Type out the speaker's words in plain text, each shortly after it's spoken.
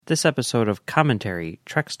This episode of Commentary,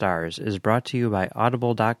 Trek Stars, is brought to you by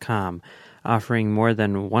Audible.com, offering more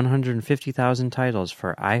than 150,000 titles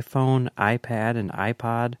for iPhone, iPad, and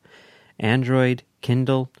iPod, Android,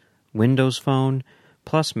 Kindle, Windows Phone,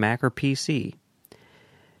 plus Mac or PC.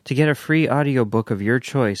 To get a free audiobook of your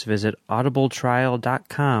choice, visit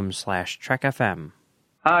audibletrial.com/trekfm.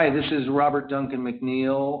 Hi, this is Robert Duncan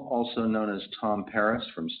McNeil, also known as Tom Paris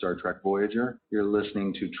from Star Trek Voyager. You're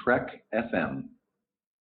listening to Trek FM.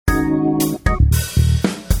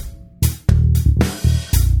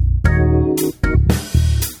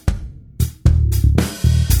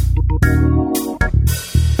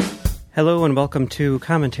 Hello and welcome to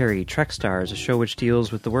Commentary, Trek Stars, a show which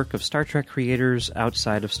deals with the work of Star Trek creators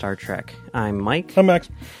outside of Star Trek. I'm Mike. I'm Max.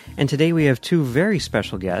 And today we have two very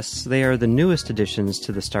special guests. They are the newest additions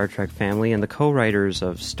to the Star Trek family and the co-writers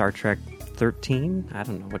of Star Trek 13? I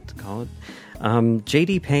don't know what to call it.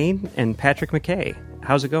 J.D. Payne and Patrick McKay.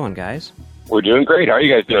 How's it going, guys? We're doing great. How are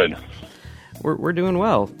you guys doing? We're doing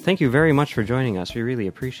well. Thank you very much for joining us. We really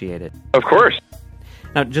appreciate it. Of course.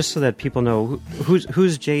 Now, just so that people know, who's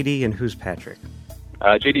JD and who's Patrick?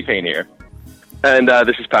 J.D. Payne here. And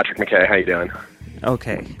this is Patrick McKay. How you doing?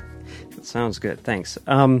 Okay. Sounds good. Thanks.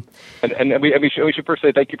 And we should first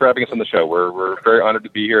say thank you for having us on the show. We're very honored to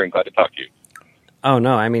be here and glad to talk to you. Oh,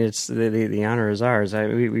 no, I mean, it's the honor is ours.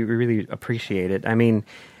 We really appreciate it. I mean,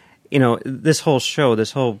 you know, this whole show,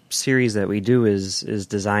 this whole series that we do is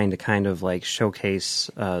designed to kind of like showcase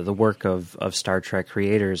the work of Star Trek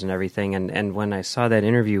creators and everything. And when I saw that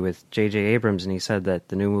interview with J.J. Abrams and he said that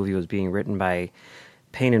the new movie was being written by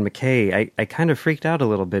Payne and McKay, I kind of freaked out a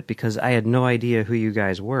little bit because I had no idea who you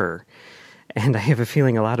guys were. And I have a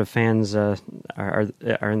feeling a lot of fans are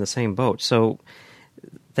in the same boat. So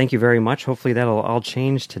thank you very much. Hopefully that'll all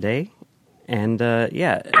change today. And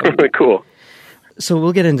yeah. Cool. So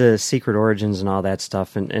we'll get into Secret Origins and all that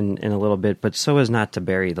stuff in a little bit, but so as not to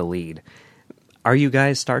bury the lead. Are you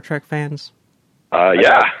guys Star Trek fans?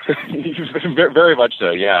 Yeah, very much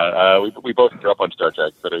so, yeah. We both grew up on Star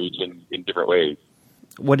Trek, but each in different ways.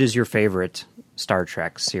 What is your favorite Star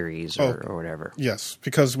Trek series or whatever? Yes,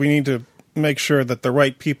 because we need to make sure that the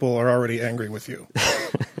right people are already angry with you.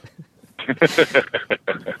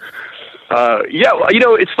 Yeah, well, you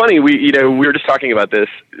know, it's funny. We were just talking about this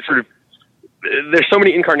sort of. There's so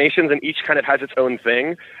many incarnations, and each kind of has its own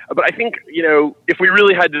thing. But I think, you know, if we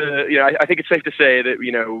really had to, you know, I think it's safe to say that,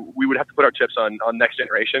 you know, we would have to put our chips on Next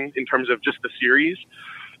Generation in terms of just the series.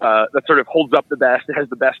 That sort of holds up the best. It has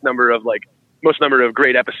the most number of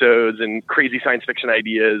great episodes and crazy science fiction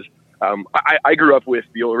ideas. I grew up with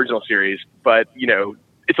the original series, but, you know,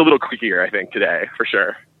 it's a little quickier, I think, today, for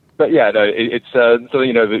sure. But yeah, no, it's so,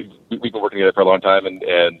 you know, we've been working together for a long time, and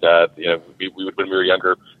you know, we would, when we were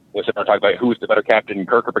younger, you know, sit down and talk about who was the better captain,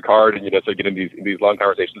 Kirk or Picard, and, you know, so get in these long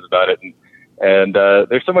conversations about it. And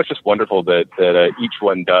there's so much just wonderful that each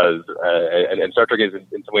one does. And Star Trek is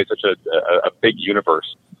in some ways such a big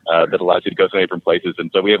universe that allows you to go so many different places.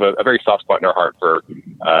 And so we have a very soft spot in our heart for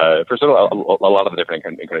sort of a lot of the different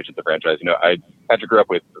incarnations of the franchise. You know, I had to grow up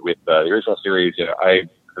with the original series. You know, I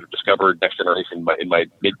sort of discovered Next Generation in my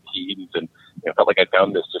mid-teens, and, you know, felt like I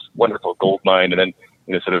found this just wonderful gold mine. And then,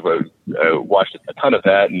 you know, sort of watched a ton of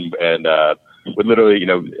that, and would literally, you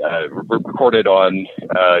know, recorded on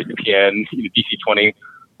UPN, you know, DC-20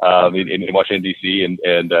 in Washington D.C. and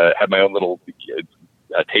had my own little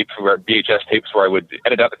tapes, VHS tapes, where I would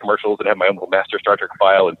edit out the commercials and have my own little master Star Trek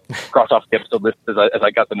file and cross off the episode list as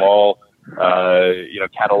I got them all, you know,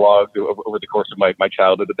 cataloged over the course of my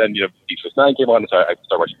childhood. But then, you know, Deep Space Nine came on, and so I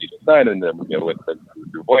started watching Deep Space Nine, and then, you know, went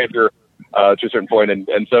through Voyager. To a certain point, and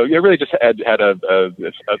so, you know, really just had a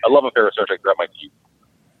love affair with Star Trek throughout my youth.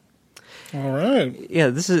 All right.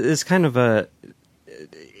 Yeah, this is kind of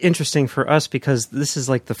interesting for us because this is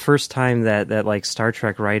like the first time that like Star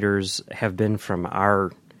Trek writers have been from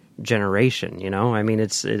our generation. You know, I mean,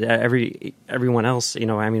 everyone else. You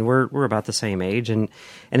know, I mean, we're about the same age, and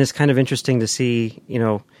it's kind of interesting to see, you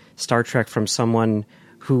know, Star Trek from someone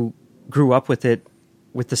who grew up with it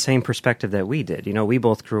with the same perspective that we did. You know, we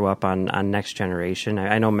both grew up on Next Generation.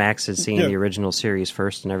 I know Max has seen the original series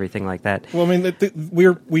first and everything like that. Well, I mean,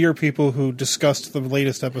 we are people who discussed the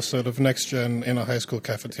latest episode of Next Gen in a high school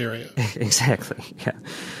cafeteria. Exactly, yeah.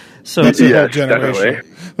 So that's a whole generation.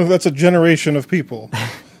 Definitely. That's a generation of people.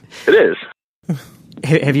 It is.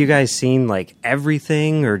 Have you guys seen, like,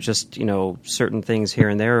 everything, or just, you know, certain things here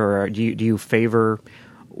and there, or do you favor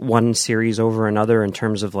one series over another in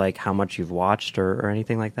terms of, like, how much you've watched or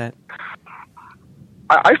anything like that?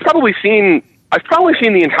 I've probably seen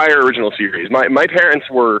the entire original series. My parents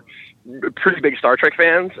were pretty big Star Trek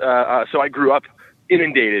fans, so I grew up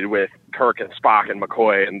inundated with Kirk and Spock and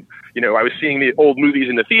McCoy. And, I was seeing the old movies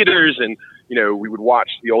in the theaters, and, we would watch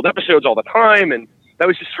the old episodes all the time. And that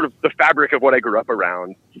was just sort of the fabric of what I grew up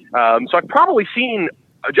around. So I've probably seen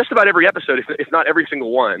just about every episode, if not every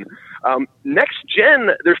single one. Next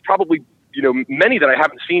Gen, there's probably, many that I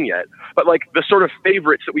haven't seen yet. But like the sort of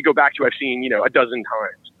favorites that we go back to, I've seen, a dozen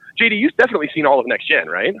times. JD, you've definitely seen all of Next Gen,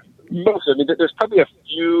 right? Most. I mean, there's probably a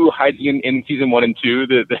few hiding in season 1 and 2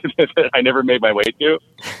 that I never made my way to,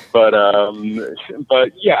 but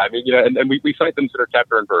yeah, I mean, and we cite them sort of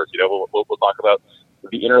chapter and verse. We'll talk about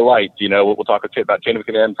the Inner Light. We'll talk about Chain of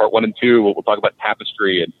Command Part 1 and 2. We'll talk about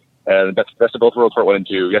Tapestry and Best of Both Worlds Part 1 and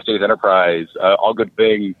 2. Yesterday's Enterprise, All Good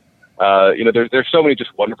Things. There's so many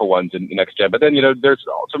just wonderful ones in Next Gen, but then there's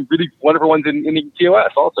some really wonderful ones in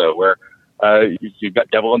TOS also, where you've got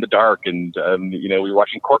Devil in the Dark, and we were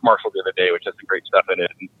watching Court Martial the other day, which has some great stuff in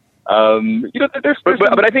it. And,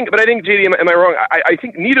 but I think JD, am I wrong? I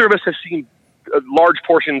think neither of us have seen large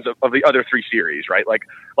portions of the other 3 series, right? Like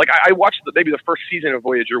I watched maybe the first season of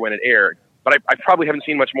Voyager when it aired, but I probably haven't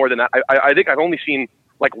seen much more than that. I think I've only seen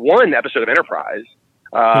like 1 episode of Enterprise.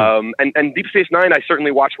 And Deep Space Nine, I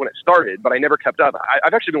certainly watched when it started, but I never kept up.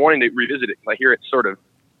 I've actually been wanting to revisit it because I hear it's sort of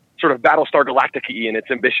Battlestar Galactica-y in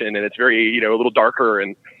its ambition, and it's very, a little darker.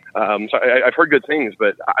 And so I've heard good things,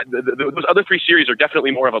 but those other 3 series are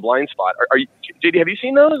definitely more of a blind spot. Are you, JD? Have you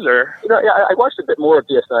seen those? Or I watched a bit more of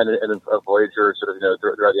DS9 and of Voyager, sort of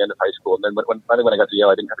throughout the end of high school, and then when I got to Yale,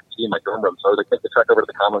 I didn't have a TV in my dorm room, so I was like, take the trek over to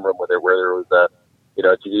the common room where there was a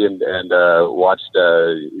TV and watched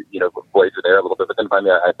Voyager there a little bit, but then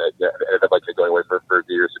finally I ended up going away for a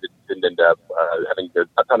few years, so didn't end up having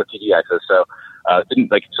a ton of TV access, so didn't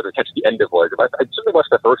sort of catch the end of Voyager. But I certainly watched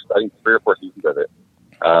the first, I think, 3 or 4 seasons of it.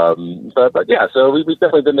 But yeah, so we've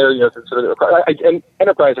definitely been there, sort of. And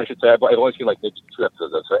Enterprise, I should say, I've only seen maybe 2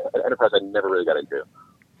 episodes of. So Enterprise, I never really got into.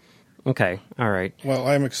 Okay, all right. Well,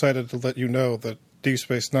 I'm excited to let you know that Deep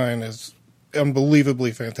Space Nine is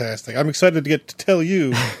unbelievably fantastic. I'm excited to get to tell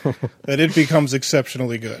you that it becomes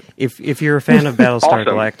exceptionally good. If you're a fan of Battlestar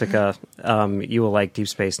Awesome. Galactica, you will like Deep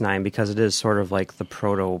Space Nine because it is sort of like the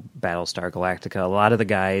proto Battlestar Galactica. A lot of the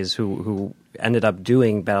guys who ended up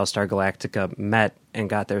doing Battlestar Galactica met and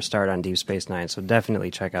got their start on Deep Space Nine, so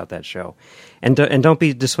definitely check out that show. And don't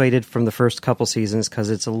be dissuaded from the first couple seasons because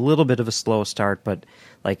it's a little bit of a slow start, but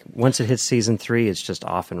once it hits season 3, it's just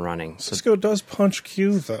off and running. So, Cisco does punch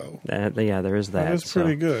Q, though. Yeah, there is that. That is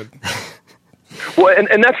pretty good. Well,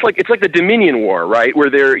 and that's it's like the Dominion War, right? Where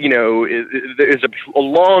there is a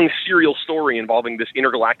long serial story involving this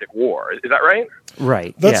intergalactic war. Is that right?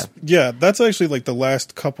 Right. That's actually the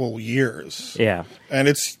last couple years. Yeah. And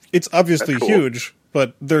it's obviously cool. huge,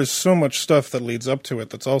 but there's so much stuff that leads up to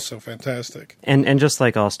it that's also fantastic. And just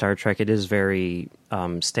like all Star Trek, it is very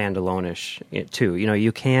standalone-ish too.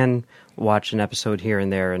 You can watch an episode here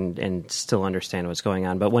and there and still understand what's going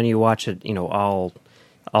on, but when you watch it,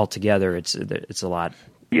 all together, it's a lot.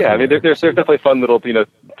 Yeah, I mean, there's definitely fun little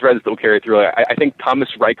threads that will carry through. I think Thomas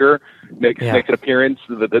Riker makes an appearance.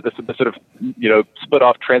 The sort of split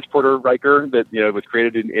off transporter Riker that was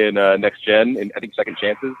created in Next Gen and I think Second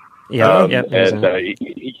Chances. Yeah,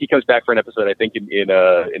 he comes back for an episode I think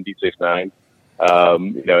in Deep Space Nine.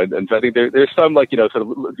 And so I think there's some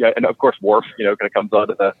and of course Worf, kind of comes on.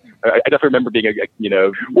 I definitely remember being I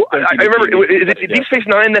remember is it Deep Space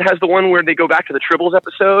Nine that has the one where they go back to the Tribbles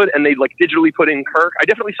episode and they digitally put in Kirk. I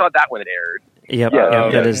definitely saw that when it aired. Yep,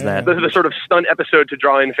 that is that. This is the sort of stunt episode to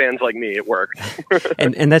draw in fans like me. It worked.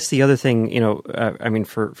 and that's the other thing, I mean,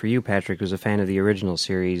 for you, Patrick, who's a fan of the original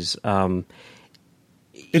series,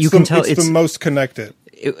 you can tell it's the most connected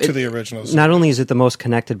to the original series. Not only is it the most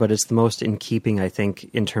connected, but it's the most in keeping, I think,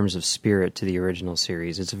 in terms of spirit to the original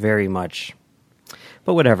series. It's very much...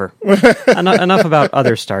 But whatever. Enough about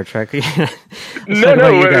other Star Trek. You've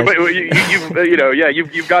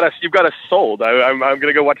got us sold. I'm going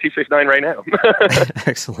to go watch Deep Space Nine right now.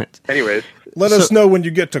 Excellent. Anyways, let us know when you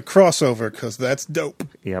get to crossover because that's dope.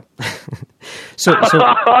 Yep. so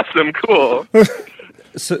awesome, cool.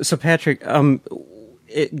 So Patrick,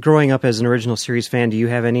 growing up as an original series fan, do you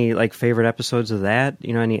have any favorite episodes of that?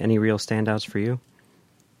 Any real standouts for you?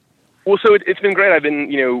 Well, so it's been great.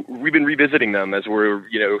 We've been revisiting them as we're,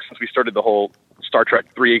 since we started the whole Star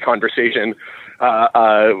Trek 3A conversation,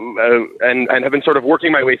 and have been sort of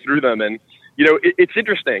working my way through them. And, it's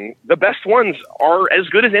interesting. The best ones are as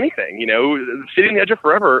good as anything. City on the Edge of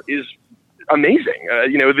Forever is amazing.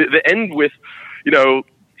 The end with,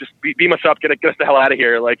 just beam us up, get us the hell out of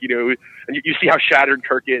here. And you see how shattered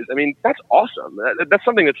Kirk is. I mean, that's awesome. That's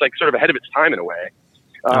something that's sort of ahead of its time in a way.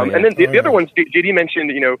 And then the other ones, JD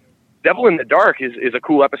mentioned, Devil in the Dark is a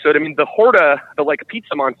cool episode. I mean, the Horda, the like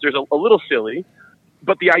pizza monsters, a little silly,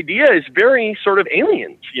 but the idea is very sort of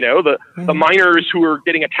aliens. You know, the miners who are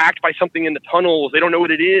getting attacked by something in the tunnels. They don't know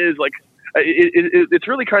what it is. Like, it's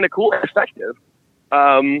really kind of cool and effective.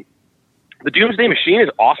 The Doomsday Machine is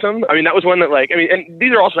awesome. I mean, that was one that, like, I mean, and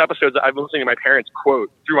these are also episodes that I've been listening to my parents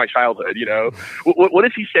quote through my childhood. You know, what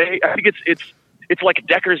does he say? I think it's like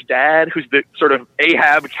Decker's dad, who's the sort of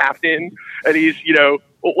Ahab captain, and he's, you know,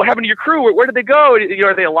 well, what happened to your crew? Where did they go? You know,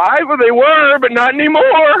 are they alive? Well, they were, but not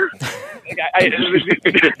anymore. This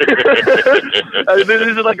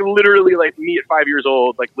is like literally like me at 5 years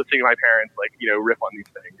old, like listening to my parents, like, you know, riff on these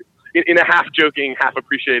things in a half joking, half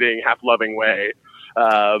appreciating, half loving way.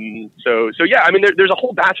 So yeah, I mean, there's a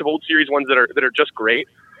whole batch of old series ones that are just great.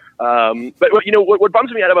 But you know, what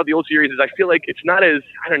bums me out about the old series is I feel like it's not as,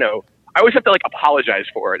 I don't know, I always have to like apologize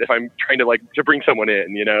for it if I'm trying to like to bring someone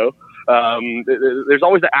in, you know. There's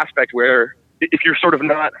always the aspect where if you're sort of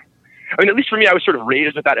not, I mean, at least for me, I was sort of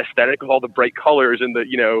raised with that aesthetic of all the bright colors and the,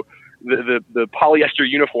 you know, the polyester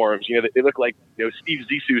uniforms, you know, they look like, you know, Steve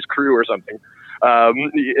Zissou's crew or something.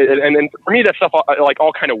 And for me, that stuff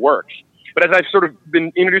all kind of works. But as I've sort of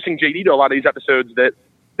been introducing JD to a lot of these episodes that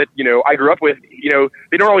you know I grew up with, you know,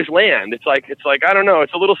 they don't always land. It's like I don't know.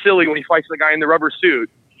 It's a little silly when he fights the guy in the rubber suit,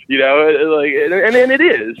 you know, like, and it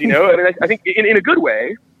is, you know. I mean, I think in a good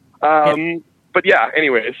way. But yeah.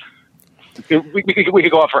 Anyways, we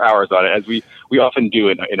could go on for hours on it, as we often do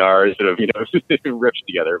in our sort of, you know, riffs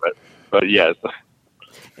together. But yes.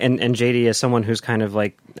 And JD, as someone who's kind of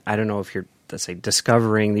like, I don't know if you're, let's say,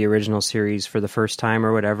 discovering the original series for the first time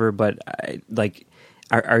or whatever, but like,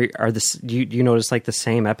 are this, do you notice like the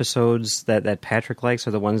same episodes that Patrick likes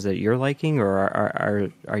are the ones that you're liking,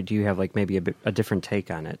 or do you have like maybe a different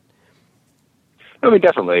take on it? I mean,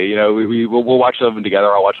 definitely. You know, we'll watch them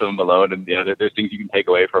together. I'll watch them alone, and you know, there's things you can take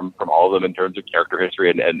away from all of them in terms of character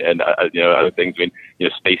history and you know, other things. I mean, you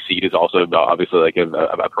know, Space Seed is also obviously like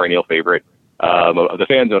a perennial favorite of the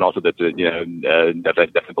fans, and also that's, you know,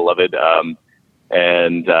 definitely beloved.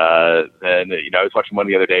 And you know, I was watching one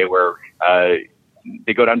the other day where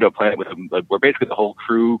they go down to a planet where basically the whole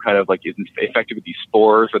crew kind of like is infected with these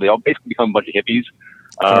spores, where they all basically become a bunch of hippies.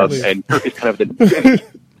 And Kirk is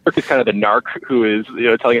kind of the narc who is, you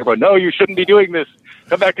know, telling everyone, no, you shouldn't be doing this.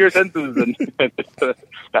 Come back to your senses. And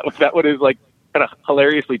that one is like kind of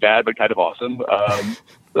hilariously bad, but kind of awesome.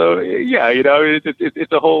 So yeah, you know,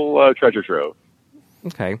 it's a whole treasure trove.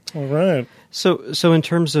 Okay. All right. So in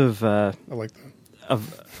terms of I like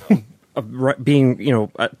that. Of being, you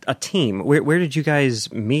know, a team, where did you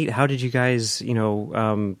guys meet? How did you guys, you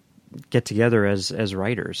know, get together as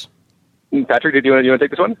writers? Patrick, do you want to take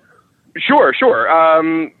this one? Sure.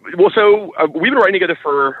 Well, so we've been writing together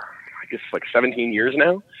for, I guess, like 17 years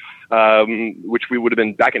now, which we would have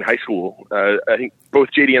been back in high school. I think both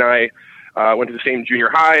JD and I went to the same junior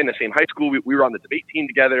high and the same high school. We were on the debate team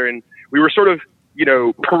together, and we were sort of, you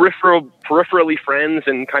know, peripherally friends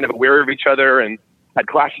and kind of aware of each other and had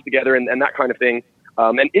classes together and that kind of thing.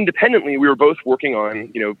 And independently, we were both working on,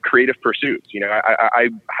 you know, creative pursuits. You know, I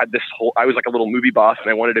had this I was like a little movie boss, and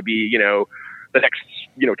I wanted to be, you know, the next,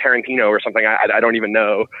 you know, Tarantino or something. I don't even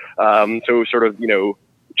know. So sort of, you know,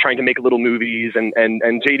 trying to make little movies, and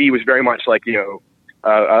JD was very much like, you know,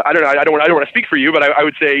 I don't know. I don't want to speak for you, but I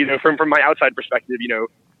would say, you know, from my outside perspective, you know,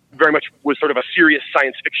 very much was sort of a serious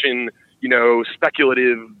science fiction, you know,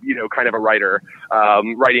 speculative, you know, kind of a writer,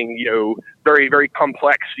 writing, you know, very, very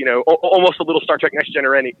complex, you know, almost a little Star Trek Next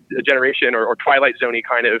Generation or Twilight Zone-y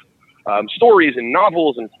kind of stories and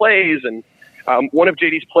novels and plays. And one of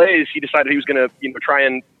JD's plays, he decided he was going to, you know, try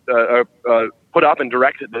and put up and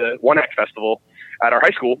direct at the One Act Festival at our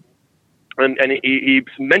high school. And he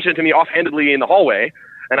mentioned it to me offhandedly in the hallway,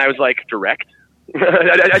 and I was like, direct?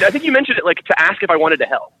 I think you mentioned it like to ask if I wanted to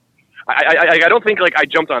help. I don't think like I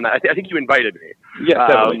jumped on that. I think you invited me. Yeah,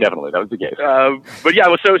 definitely. That was the case. But yeah,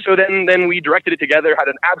 well, so then we directed it together, had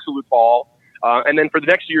an absolute ball. And then for the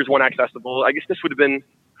next year's One Act Festival, I guess next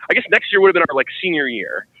year would have been our like senior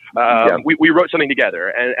year. We wrote something together,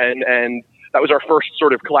 and that was our first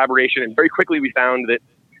sort of collaboration. And very quickly we found that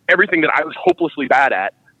everything that I was hopelessly bad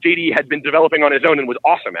at, JD had been developing on his own and was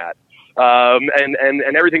awesome at.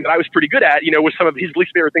 And everything that I was pretty good at, you know, was some of his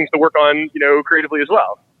least favorite things to work on, you know, creatively as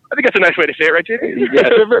well. I think that's a nice way to say it, right, JD? Yeah,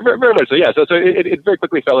 very, very much so. Yeah, so it very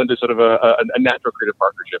quickly fell into sort of a natural creative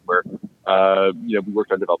partnership where you know, we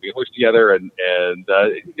worked on developing a voice together, and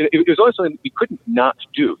it was always something we couldn't not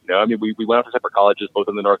do. You know, I mean, we went off to separate colleges, both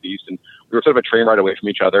in the Northeast, and we were sort of a train ride away from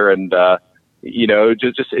each other, and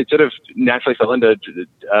just it sort of naturally fell into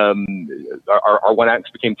our one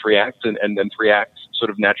acts became three acts, and then three acts sort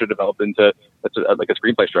of naturally developed into like a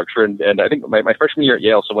screenplay structure. And I think my freshman year at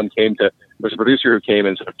Yale, someone there was a producer who came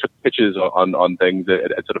and sort of took pitches on things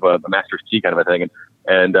at sort of a master's tea kind of a thing.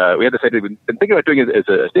 And we had this idea we'd been thinking about doing it as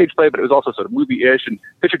a stage play, but it was also sort of movie-ish. And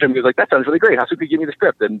pitcher to me was like, "That sounds really great. How soon could you give me the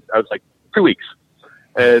script?" And I was like, 2 weeks.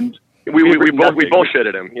 And we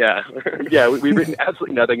bullshitted him. Yeah. Yeah. We'd written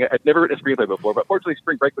absolutely nothing. I'd never written a screenplay before, but fortunately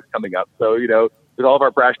spring break was coming up. So, with all of our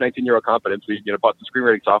brash 19-year-old confidence, we, bought some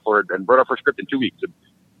screenwriting software and wrote our first script in 2 weeks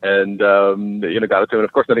and got it to him. And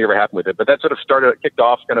of course, nothing ever happened with it, but that sort of kicked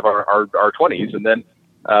off kind of our 20s, and then,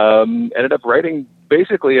 ended up writing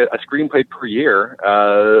basically a screenplay per year,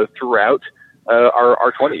 throughout,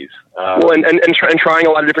 our 20s. And trying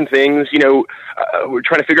a lot of different things. We're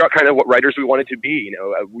trying to figure out kind of what writers we wanted to be.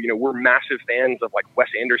 We're massive fans of like Wes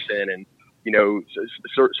Anderson and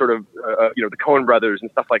sort of the Coen brothers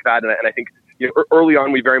and stuff like that. And I think early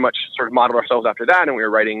on we very much sort of modeled ourselves after that, and we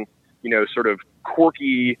were writing sort of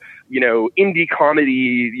quirky indie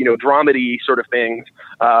comedy dramedy sort of things,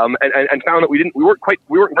 and found that we weren't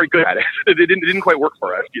very good at it. It didn't quite work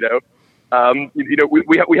for us.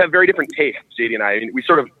 We have very different tastes, JD and I. I mean,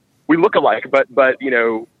 we look alike, but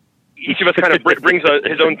each of us kind of brings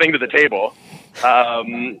his own thing to the table.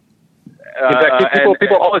 In fact,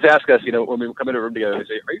 people always ask us, when we come into a room together, they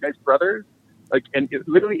say, "Are you guys brothers?" Like, and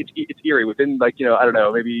literally, it's eerie. Within I don't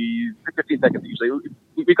know, maybe 15 seconds usually.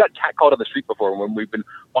 We've got catcalled on the street before when we've been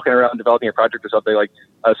walking around developing a project or something. Like,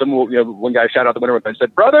 one guy shouted out the window and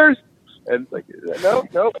said, "Brothers!" And like, no.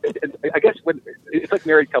 I guess when it's like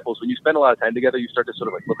married couples, when you spend a lot of time together, you start to sort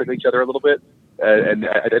of like look at each other a little bit. And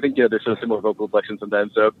I think there's sort of similar vocal inflection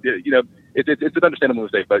sometimes. So it's an understandable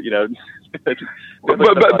mistake, but but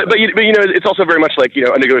it's also very much like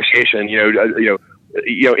a negotiation.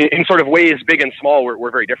 In sort of ways, big and small,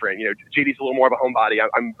 we're very different. JD's a little more of a homebody.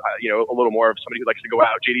 I'm a little more of somebody who likes to go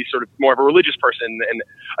out. JD's sort of more of a religious person, and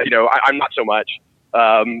I'm not so much.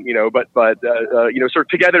 Sort of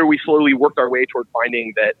together we slowly worked our way toward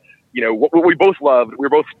finding that what we both loved. We're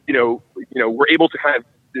both we're able to kind of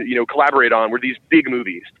collaborate on were these big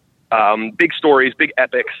movies, big stories, big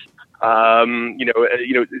epics. In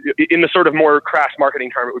the sort of more crass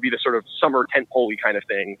marketing term, it would be the sort of summer tentpole-y kind of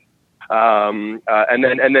thing. And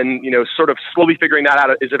then sort of slowly figuring that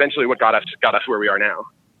out is eventually what got us where we are now.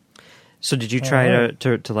 So did you try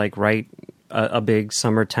to like write a big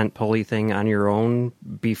summer tentpole-y thing on your own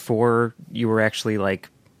before you were actually like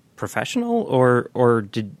professional, or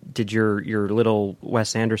did your little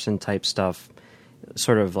Wes Anderson type stuff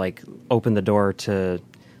sort of like open the door to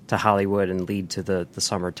Hollywood and lead to the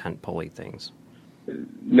summer tentpole-y things?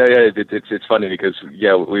 No, yeah, it's funny because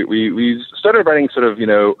we started writing sort of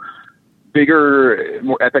bigger,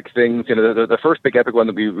 more epic things. The first big epic one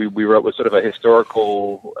that we wrote was sort of a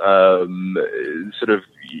historical sort of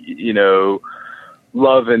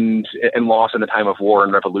love and loss in a time of war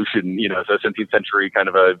and revolution. So 17th century kind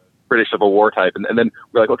of a British Civil War type. And then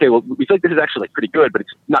we're like, okay, well, we feel like this is actually like pretty good, but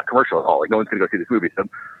it's not commercial at all. Like no one's going to go see this movie.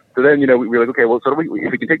 So then, we were like, okay, well, so if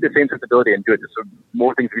we can take the same sensibility and do it, so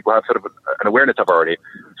more things people have sort of an awareness of already.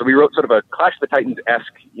 So we wrote sort of a Clash of the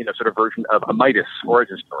Titans-esque, sort of version of a Midas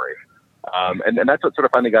origin story. And that's what sort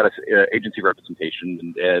of finally got us agency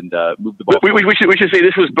representation and moved the ball. We should say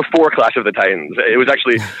this was before Clash of the Titans. It was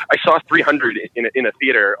actually, I saw 300 in a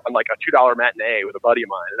theater on like a $2 matinee with a buddy of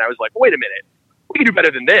mine, and I was like, wait a minute, we can do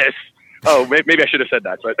better than this. Oh, maybe I should have said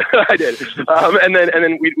that, but I did. And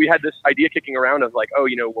then we had this idea kicking around of like,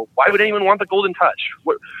 well, why would anyone want the Golden Touch?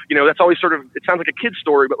 What, that's always sort of, it sounds like a kid's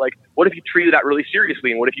story, but like, what if you treated that really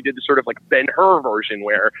seriously? And what if you did the sort of like Ben-Hur version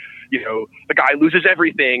where, the guy loses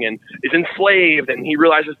everything and is enslaved, and he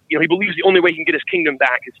realizes, he believes the only way he can get his kingdom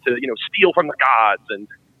back is to, steal from the gods and,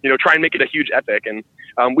 try and make it a huge epic. And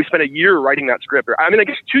we spent a year writing that script. I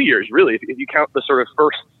guess 2 years really, if you count the sort of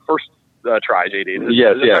first try, JD.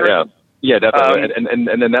 Yeah, definitely.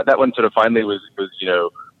 And then that one sort of finally was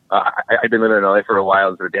I'd been living in LA for a while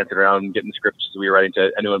and sort of dancing around, getting scripts we were writing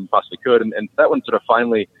to anyone possibly could. And that one sort of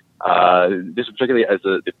finally, this particularly as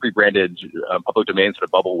the pre-branded public domain sort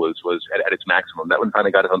of bubble was at its maximum. That one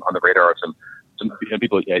finally got us on the radar of some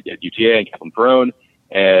people at UTA and Kaplan Perone.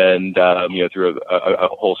 And, through a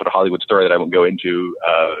whole sort of Hollywood story that I won't go into,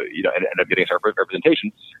 and end up getting us our first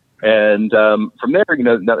representation. And, from there,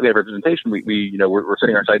 now that we have representation, we're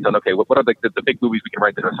setting our sights on, okay, what are the big movies we can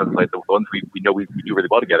write that are something like the ones we know we do really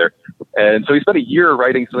well together. And so we spent a year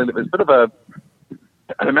writing something that was sort of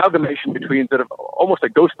an amalgamation between sort of almost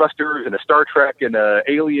like Ghostbusters and a Star Trek and a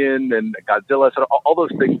Alien and Godzilla, sort of all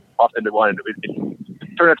those things popped into one. And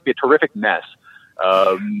it turned out to be a terrific mess.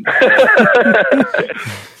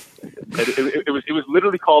 It was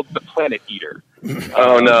literally called The Planet Eater.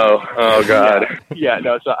 Oh no! Oh god! Yeah,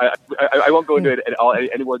 no. So I won't go into it at all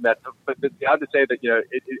any more than that. But I have to say that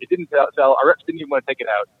it didn't sell. Our reps didn't even want to take it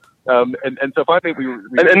out. And so finally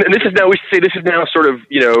and this is now, we say this is now sort of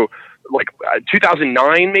like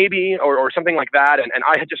 2009 maybe or something like that. And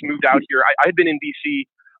I had just moved out here. I had been in DC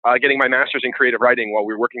getting my master's in creative writing while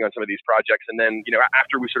we were working on some of these projects. And then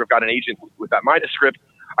after we sort of got an agent with that Midas script,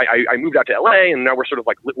 I moved out to LA, and now we're sort of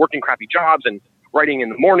like working crappy jobs and writing in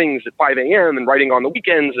the mornings at 5 a.m. and writing on the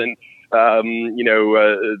weekends, and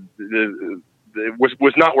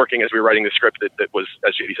was not working as we were writing the script that was,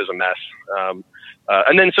 as JD says, a mess.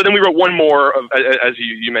 And then we wrote one more of, as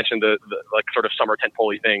you mentioned, the like sort of summer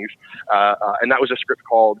tentpole things, and that was a script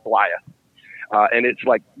called Goliath. And it's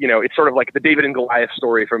like, it's sort of like the David and Goliath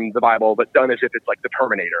story from the Bible, but done as if it's like the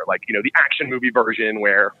Terminator, like, the action movie version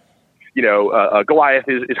where Goliath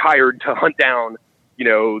is hired to hunt down,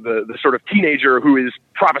 the sort of teenager who is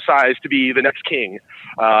prophesized to be the next king,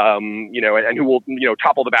 and who will,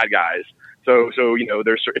 topple the bad guys. So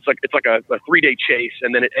it's like a 3-day chase,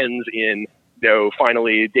 and then it ends in,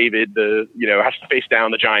 finally David, has to face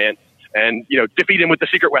down the giant and, defeat him with the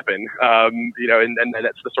secret weapon, and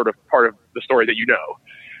that's the sort of part of the story that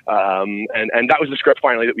and that was the script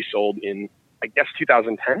finally that we sold in, I guess,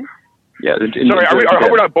 2010. Yeah. Sorry, I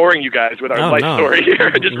hope we're not boring you guys with our life story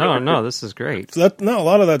here. No, this is great. A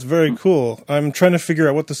lot of that's very cool. I'm trying to figure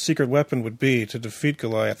out what the secret weapon would be to defeat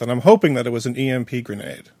Goliath, and I'm hoping that it was an EMP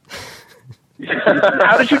grenade.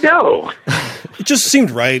 How did you know? It just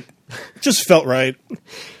seemed right. It just felt right.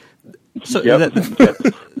 So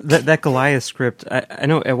that Goliath script, I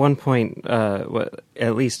know at one point,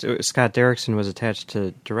 at least Scott Derrickson was attached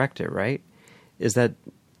to direct it, right?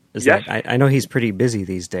 Yes. I know he's pretty busy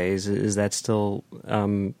these days. Is that still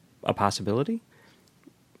a possibility?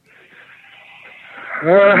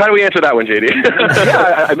 How do we answer that one, JD?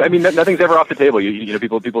 Yeah, I mean, nothing's ever off the table.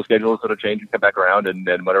 People's schedules sort of change and come back around, and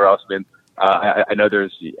whatever else. I mean, I know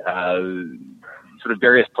there's sort of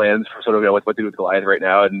various plans for sort of what to do with Goliath right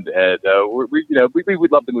now, and we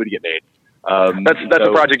would love the movie to get made. That's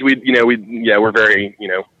a project we're very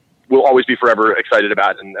we'll always be forever excited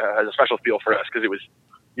about, and has a special feel for us because it was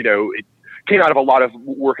it came out of a lot of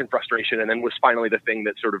work and frustration, and then was finally the thing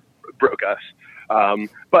that sort of broke us.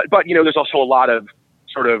 But there's also a lot of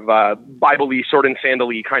sort of Bible-y, sword and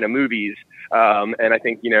sandal-y kind of movies. And I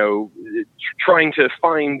think, trying to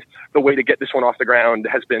find the way to get this one off the ground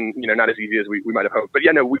has been, not as easy as we might have hoped. But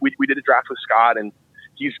we did a draft with Scott, and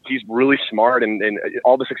he's really smart, and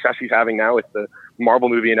all the success he's having now with the Marvel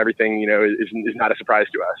movie and everything, is not a surprise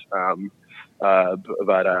to us.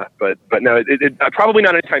 But no, probably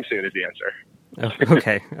not anytime soon is the answer. Oh,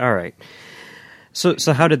 okay. All right. So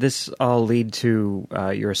how did this all lead to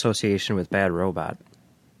your association with Bad Robot?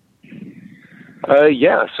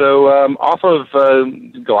 So off of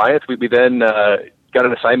Goliath, we then got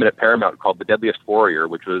an assignment at Paramount called The Deadliest Warrior,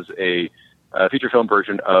 which was a feature film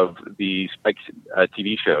version of the Spike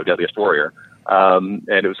TV show, Deadliest Warrior. And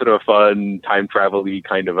it was sort of a fun, time travel-y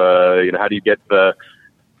kind of how do you get the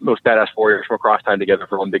most badass warriors from across time together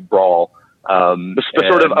for one big brawl. The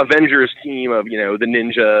sort of Avengers team of, the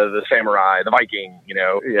ninja, the samurai, the Viking,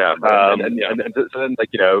 Yeah. So then,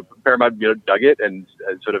 Paramount, dug it, and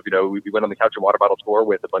sort of, we went on the couch and water bottle tour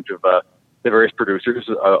with a bunch of the various producers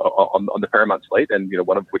on the Paramount slate, and,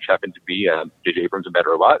 one of which happened to be J.J. Abrams and Bad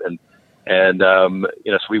Robot.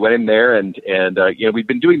 So we went in there, and we've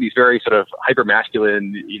been doing these very sort of hyper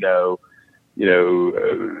masculine,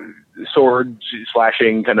 sword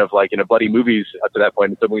slashing kind of bloody movies up to that point.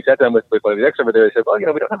 And so when we sat down with one of the experts over there, they said, well, we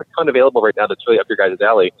don't have a ton available right now that's really up your guys'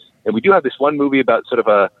 alley. And we do have this one movie about sort of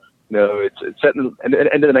it's set in the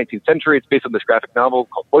end of the 19th century. It's based on this graphic novel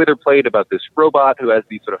called Boilerplate about this robot who has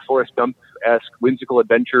these sort of Forrest Gump-esque whimsical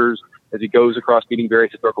adventures as he goes across meeting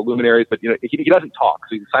various historical luminaries. But, he doesn't talk,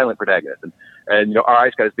 so he's a silent protagonist. And our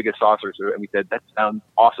eyes got as big as saucers, and we said, that sounds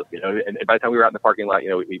awesome, And by the time we were out in the parking lot,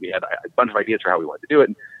 we had a bunch of ideas for how we wanted to do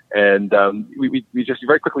it. And we just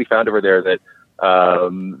very quickly found over there that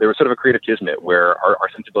there was sort of a creative kismet where our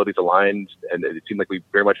sensibilities aligned, and it seemed like we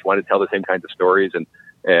very much wanted to tell the same kinds of stories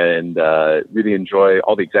and really enjoy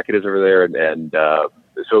all the executives over there. And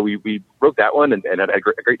so we wrote that one and had a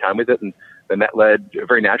great time with it. And then that led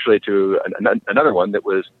very naturally to another one that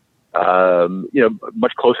was,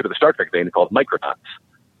 much closer to the Star Trek vein called Micronauts.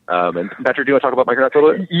 And Patrick, do you want to talk about Micronauts a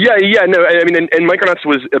little bit? Yeah. No, I mean, and Micronauts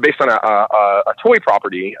was based on a toy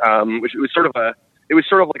property, which was sort of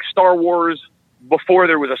like Star Wars before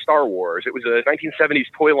there was a Star Wars. It was a 1970s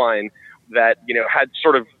toy line that, had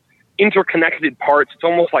sort of interconnected parts. It's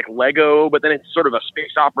almost like Lego, but then it's sort of a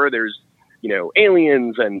space opera. There's,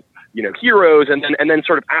 aliens and, heroes. And then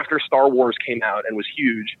sort of after Star Wars came out and was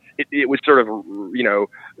huge, it was sort of,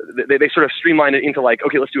 they sort of streamlined it into like,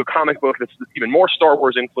 okay, let's do a comic book that's even more Star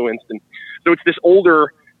Wars influenced. And so it's this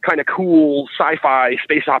older kind of cool sci-fi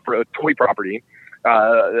space opera toy property.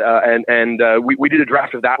 We did a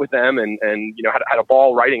draft of that with them and had a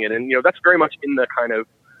ball writing it. And, that's very much in the kind of,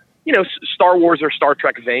 Star Wars or Star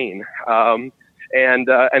Trek vein. So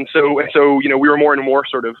we were more and more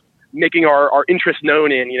sort of making our interest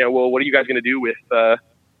known in, well, what are you guys going to do with, the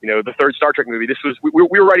third Star Trek movie? We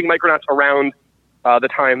were writing Micronauts around the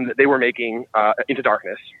time that they were making Into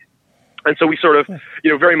Darkness. And so we sort of,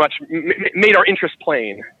 very much made our interest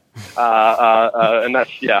plain. And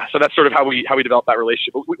so that's sort of how we developed that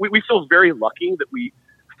relationship. We feel very lucky that we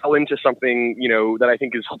fell into something, that I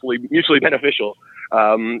think is hopefully mutually beneficial,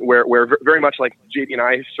 where very much like JD and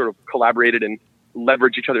I sort of collaborated and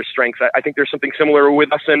leverage each other's strengths. I think there's something similar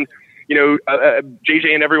with us and,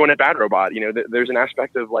 JJ and everyone at Bad Robot. There's an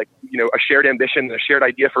aspect of like, a shared ambition, a shared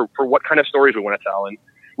idea for what kind of stories we want to tell. And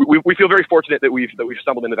we feel very fortunate that we've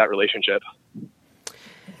stumbled into that relationship.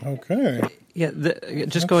 Okay. Yeah,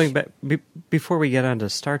 just going back, before we get on to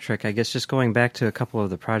Star Trek, I guess just going back to a couple of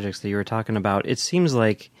the projects that you were talking about, it seems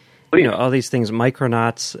like, all these things,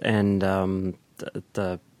 Micronauts and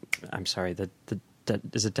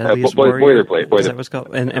is it Deadliest Warrior? Boilerplate. Is that what's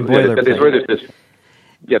called? And Boilerplate.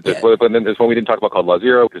 Boilerplate, and then there's one we didn't talk about called La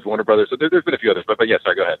Zero, which is Warner Brothers. So there's been a few others, but yeah,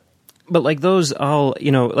 sorry, go ahead. But like those all,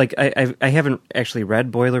 like I haven't actually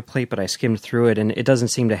read Boilerplate, but I skimmed through it, and it doesn't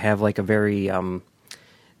seem to have like a very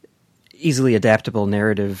easily adaptable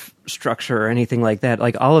narrative structure or anything like that.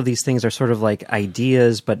 Like all of these things are sort of like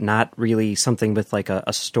ideas, but not really something with like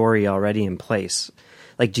a story already in place.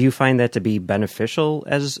 Like, do you find that to be beneficial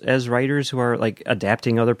as writers who are like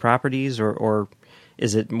adapting other properties, or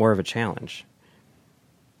is it more of a challenge?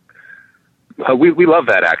 We love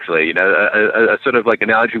that, actually. A sort of like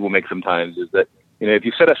analogy we'll make sometimes is that, if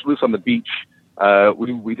you set us loose on the beach,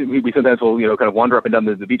 we sometimes will, kind of wander up and down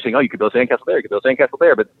the beach saying, oh, you could build a sandcastle there, you could build a sandcastle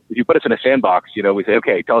there. But if you put us in a sandbox, we say,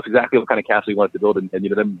 okay, tell us exactly what kind of castle you want us to build. And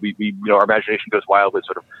then we our imagination goes wild with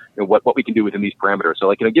sort of, what we can do within these parameters. So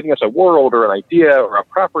like, giving us a world or an idea or a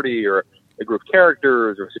property or a group of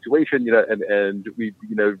characters or a situation, and we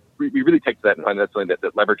really take to that and find that's something that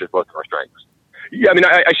leverages both of our strengths. Yeah, I mean,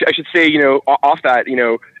 I should say, off that,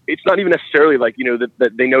 it's not even necessarily like,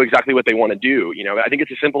 that they know exactly what they want to do. I think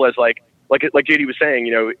it's as simple as like JD was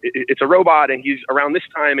saying, it's a robot and he's around this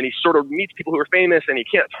time and he sort of meets people who are famous and he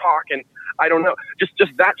can't talk. And I don't know, just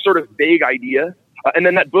that sort of vague idea. And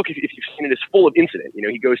then that book, if you've seen it, is full of incident.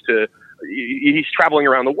 He's traveling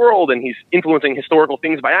around the world and he's influencing historical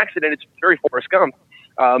things by accident. It's very Forrest Gump.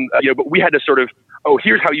 But we had to sort of,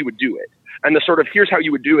 here's how you would do it. And the sort of here's how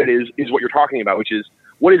you would do it is what you're talking about, which is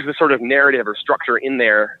what is the sort of narrative or structure in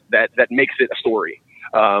there that makes it a story.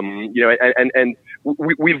 And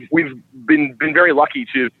we've been very lucky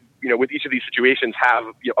to, with each of these situations have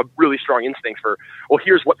a really strong instinct for,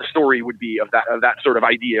 here's what the story would be of that sort of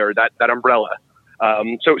idea or that umbrella.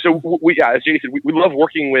 So we, as JD said, we love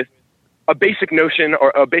working with a basic notion or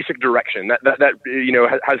a basic direction that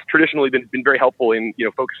has traditionally been very helpful in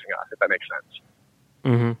focusing us, if that makes sense.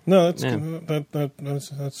 Mm-hmm. No, that's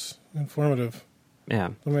informative. Yeah,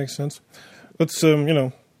 that makes sense. Let's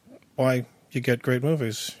why you get great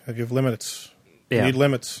movies. You have limits. Yeah. You need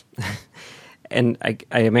limits. And I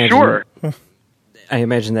imagine, sure. I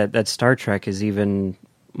imagine that Star Trek is even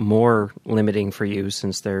more limiting for you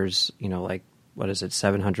since there's like, what is it,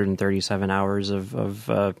 737 hours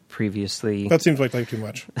of previously. That seems like too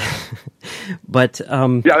much. But yeah, I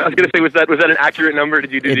was going to say, was that an accurate number?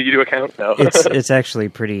 Did you do a count? No. It's actually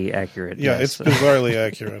pretty accurate. Yeah, yes. It's bizarrely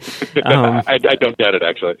accurate. I don't doubt it,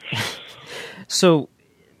 actually. So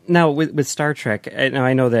now with Star Trek, now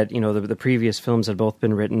I know that the previous films had both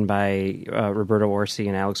been written by Robert Orci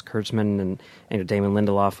and Alex Kurtzman, and Damon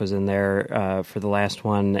Lindelof was in there for the last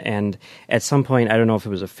one. And at some point, I don't know if it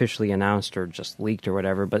was officially announced or just leaked or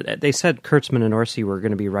whatever, but they said Kurtzman and Orci were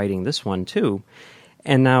going to be writing this one too.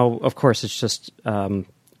 And now, of course, it's just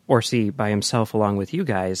Orci by himself along with you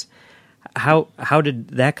guys. How did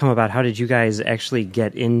that come about? How did you guys actually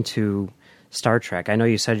get into Star Trek? I know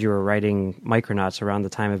you said you were writing Micronauts around the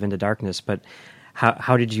time of Into Darkness, but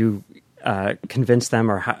how did you convince them,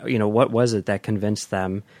 or what was it that convinced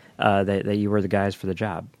them that you were the guys for the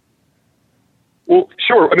job? Well,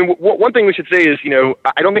 sure. I mean, one thing we should say is,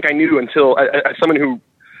 I don't think I knew until, as someone who,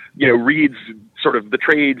 reads sort of the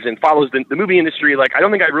trades and follows the movie industry, like, I don't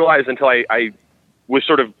think I realized until I was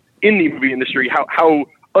sort of in the movie industry how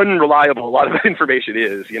unreliable a lot of that information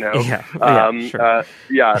is, you know. Sure.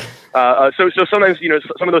 So sometimes, you know,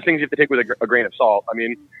 some of those things you have to take with a grain of salt. I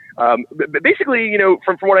mean, basically, you know,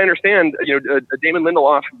 from what I understand, you know, Damon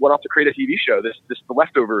Lindelof went off to create a TV show, The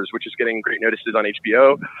Leftovers, which is getting great notices on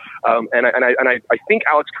HBO, and I think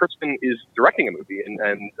Alex Kurtzman is directing a movie,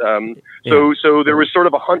 so there was sort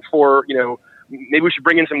of a hunt for, you know, maybe we should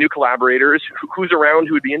bring in some new collaborators, who's around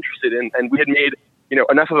who would be interested in, and we had made, you know,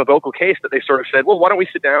 enough of a vocal case that they sort of said, well, why don't we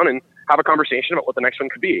sit down and have a conversation about what the next one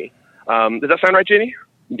could be? Does that sound right, JD?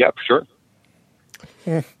 Yeah, for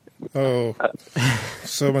sure. Oh,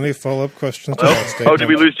 so many follow-up questions. Did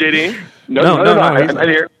we lose JD? No, I'm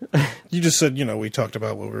here. You just said, you know, we talked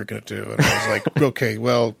about what we were going to do, and I was like, okay,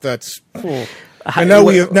 well, that's cool. And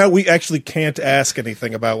now we actually can't ask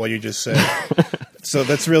anything about what you just said. So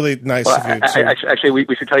that's really nice of you. Actually,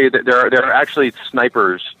 we should tell you that there are actually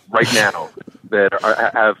snipers right now that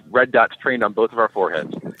have red dots trained on both of our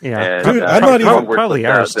foreheads. Yeah, and, dude, I'm not even probably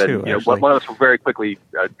ours too. You know, one of us will very quickly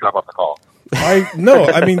drop off the call.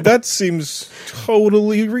 I mean, that seems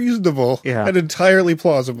totally reasonable and entirely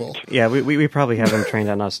plausible. Yeah, we probably have them trained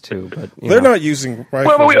on us too, but they're not using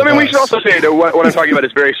rifles. Well, I mean, we should also say that what I'm talking about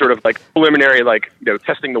is very sort of like preliminary, like, you know,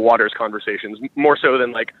 testing the waters conversations, more so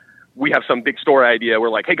than like we have some big story idea. We're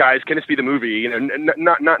like, hey guys, can this be the movie? You know,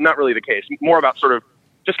 not really the case. More about sort of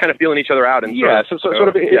just kind of feeling each other out. And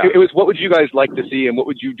it was, what would you guys like to see, and what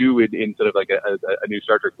would you do in sort of like a new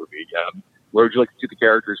Star Trek movie? Where would you like to see the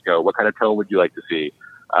characters go? What kind of tone would you like to see?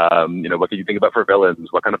 You know, what could you think about for villains?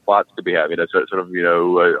 What kind of plots could we have? You know, sort of, you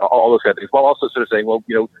know, all those kind of things. While also sort of saying, well,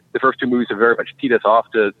 you know, the first two movies have very much teed us off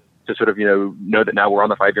to sort of, you know that now we're on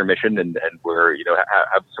the 5-year mission and we're, you know,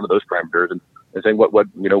 have some of those parameters and saying what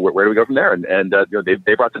you know, where do we go from there? And you know,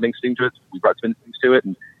 they brought some instinct to it. We brought some instinct to it,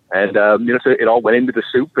 and you know, so it all went into the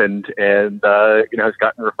soup and you know, has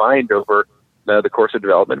gotten refined over the course of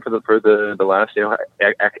development for the last, you know,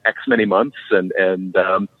 X many months, and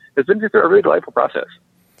it's been just a really delightful process.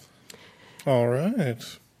 All right.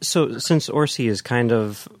 So since Orci is kind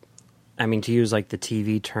of, I mean, to use like the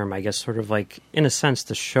TV term, I guess sort of like, in a sense,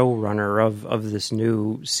 the showrunner of this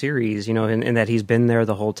new series, you know, in that he's been there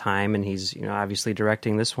the whole time and he's, you know, obviously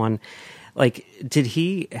directing this one. Like, did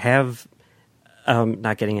he have,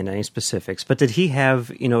 not getting into any specifics, but did he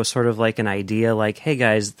have, you know, sort of like an idea like, hey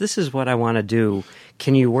guys, this is what I want to do.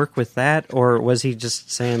 Can you work with that? Or was he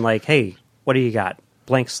just saying like, hey, what do you got?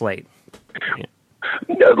 Blank slate. Yeah.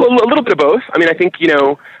 A little bit of both. I mean, I think, you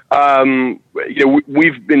know,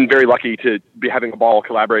 we've been very lucky to be having a ball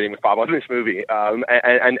collaborating with Bob on this movie.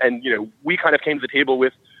 And you know, we kind of came to the table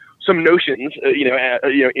with some notions,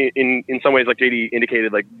 in some ways, like JD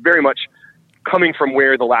indicated, like very much coming from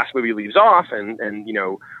where the last movie leaves off and you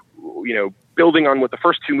know, building on what the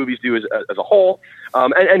first two movies do as a whole.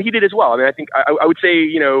 And he did as well. I mean, I think I would say,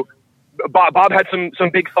 you know, Bob had some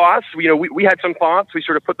big thoughts. You know, we had some thoughts. We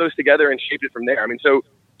sort of put those together and shaped it from there. I mean, so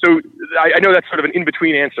I know that's sort of an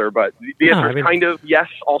in-between answer, but the answer is kind of yes.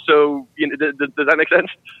 Also, you know, does that make sense?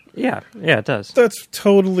 Yeah, it does. That's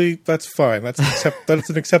fine. That's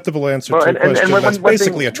an acceptable answer to a question. That's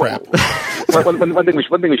basically a trap. One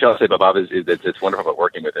thing we shall say about Bob is that it's wonderful about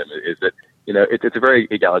working with him. Is that, you know, it's a very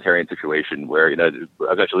egalitarian situation where, you know,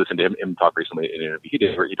 I was actually listening to him talk recently in an interview he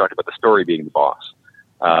did where he talked about the story being the boss.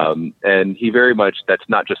 And he very much, that's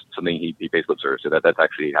not just something he pays lip service to, that's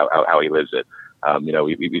actually how he lives it. You know,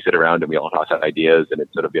 we sit around and we all toss out ideas, and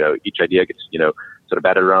it's sort of, you know, each idea gets, you know, sort of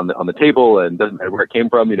batted around on the table, and doesn't matter where it came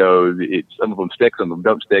from. You know, some of them stick, some of them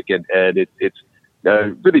don't stick, and it's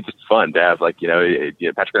really just fun to have, like, you know,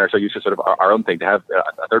 Patrick and I are so used to sort of our own thing, to have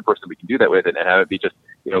a third person we can do that with, and have it be just,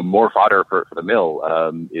 you know, more fodder for the mill,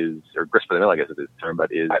 or grist for the mill, I guess is the term,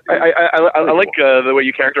 but is. I like the way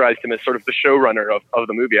you characterized him as sort of the showrunner of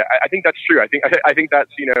the movie. I think that's true. I think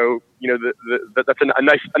that's, you know, that's a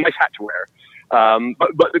nice hat to wear.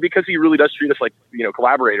 But because he really does treat us like, you know,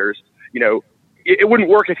 collaborators, you know, it wouldn't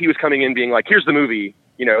work if he was coming in being like, here's the movie,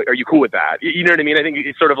 you know, are you cool with that? You know what I mean? I think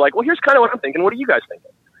it's sort of like, well, here's kind of what I'm thinking. What are you guys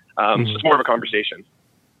thinking? So it's more of a conversation.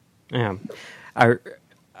 Yeah.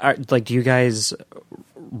 Like, do you guys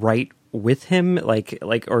write with him? Like,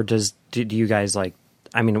 or do you guys, like,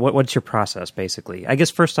 I mean, what's your process basically? I guess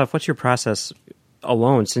first off, what's your process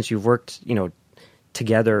alone, since you've worked, you know,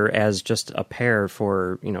 together as just a pair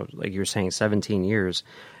for, you know, like you're saying, 17 years.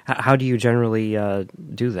 How do you generally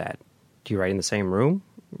do that? Do you write in the same room?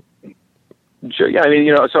 Sure. Yeah. I mean,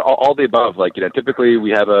 you know, so all the above. Like, you know, typically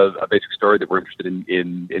we have a basic story that we're interested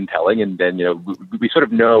in telling, and then, you know, we sort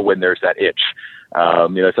of know when there's that itch.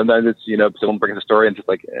 You know, sometimes it's, you know, someone brings a story and it's just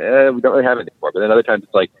like, we don't really have it anymore. But then other times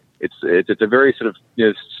it's like, it's a very sort of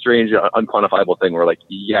strange, unquantifiable thing where like,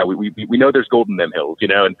 yeah, we know there's gold in them hills,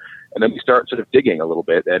 and then we start sort of digging a little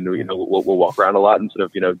bit, and we'll walk around a lot and sort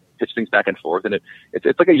of pitch things back and forth, and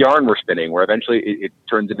it's like a yarn we're spinning where eventually it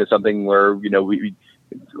turns into something where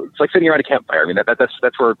it's like sitting around a campfire. I mean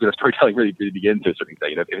that's where storytelling really begins to a certain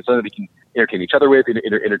extent. If it's something we can entertain each other with,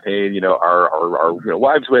 entertain our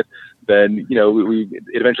wives with, then it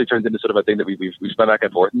eventually turns into sort of a thing that we've spun back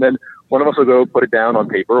and forth, and then one of us will go put it down on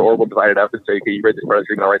paper, or we'll divide it up and say, okay, you write this part of the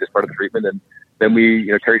treatment, I'll write this part of the treatment, and then we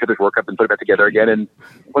tear each other's work up and put it back together again. And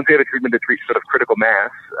once we have a treatment that's reached sort of critical mass,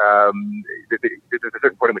 there's a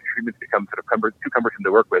certain point in which treatments become sort of too cumbersome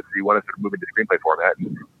to work with, so you want to sort of move into screenplay format,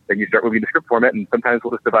 and then you start moving into script format, and sometimes we'll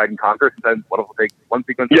just divide and conquer, sometimes one will take one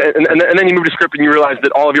sequence. Yeah, and then you move to script and you realize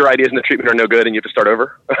that all of your ideas in the treatment are no good and you have to start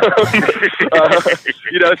over.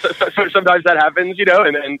 So sometimes that happens,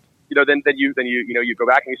 and then you go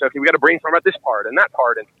back and you say, okay, we got to brainstorm about this part and that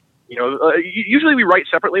part, and usually we write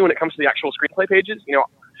separately when it comes to the actual screenplay pages,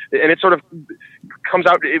 and it sort of comes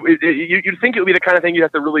out. You'd think it would be the kind of thing you'd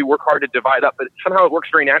have to really work hard to divide up, but somehow it works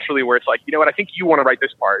very naturally where it's like, you know what, I think you want to write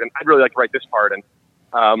this part, and I'd really like to write this part, and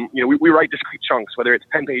we write discrete chunks, whether it's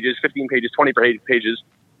 10 pages, 15 pages, 20 pages,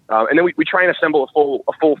 and then we try and assemble a full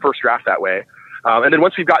first draft that way. And then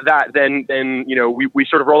once we've got that, then we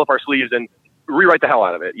sort of roll up our sleeves and rewrite the hell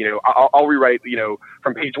out of it. I'll rewrite,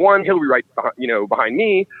 from page one, he'll rewrite, behind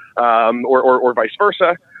me, or vice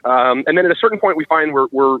versa. And then at a certain point we find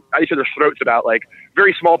we're at each other's throats about like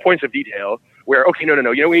very small points of detail where, okay, no,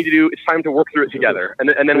 what we need to do, it's time to work through it together. And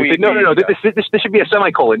then we say, no, this should be a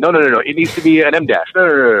semicolon. No, it needs to be an M dash.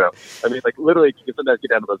 No. I mean, like literally you can sometimes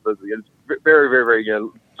get down to those very, very, very,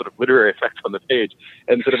 sort of literary effects on the page.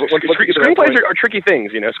 And sort of screenplays are tricky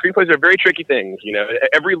things, screenplays are very tricky things,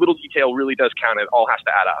 every little detail really does count. It all has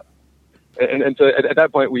to add up. And so at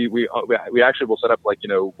that point, we actually will set up like,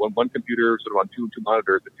 one computer sort of on two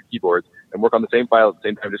monitors and two keyboards and work on the same file at the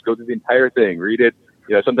same time, just go through the entire thing, read it,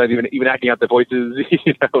 sometimes even acting out the voices,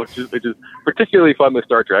 which is particularly fun with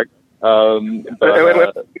Star Trek. But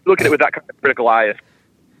look at it with that kind of critical eye.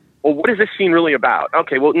 Well, what is this scene really about?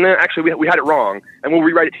 Okay, well, no, actually, we had it wrong, and we'll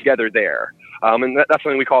rewrite it together there. And that's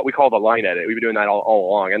something we call the line edit. We've been doing that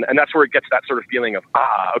all along, and that's where it gets that sort of feeling of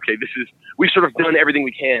okay, we've sort of done everything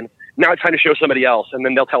we can. Now it's time to show somebody else, and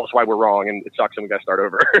then they'll tell us why we're wrong, and it sucks, and we got to start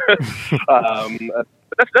over. But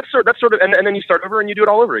that's sort of, and then you start over and you do it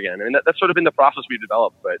all over again, and that's sort of been the process we've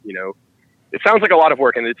developed. But it sounds like a lot of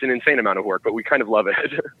work, and it's an insane amount of work, but we kind of love it.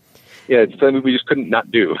 Yeah, it's something we just couldn't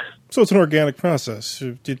not do. So it's an organic process.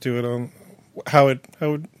 You do it on how it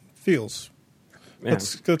feels. Yeah.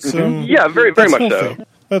 That's yeah, very much healthy. so.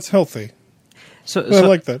 That's healthy. So I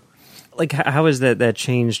like that. Like, how is that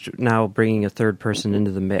changed now, bringing a third person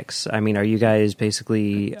into the mix? I mean, are you guys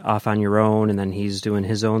basically off on your own, and then he's doing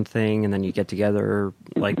his own thing, and then you get together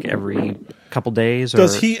like every couple days? Or?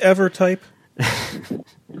 Does he ever type? Yes,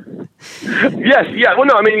 yeah. Well,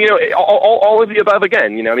 no, I mean, all of the above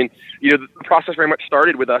again. The process very much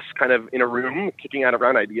started with us kind of in a room, kicking out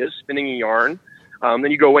around ideas, spinning a yarn.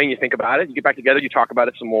 Then you go away and you think about it. You get back together, you talk about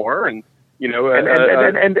it some more, and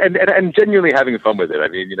and genuinely having fun with it. I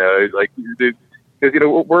mean,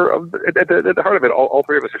 because we're at the heart of it. All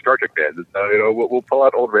three of us are Star Trek fans. So, we'll pull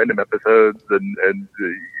out old random episodes and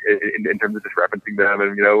in terms of just referencing them,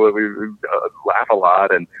 and we laugh a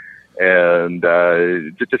lot and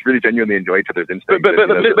just really genuinely enjoy each other's instincts.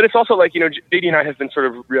 But it's also like, JD and I have been sort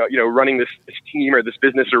of running this team or this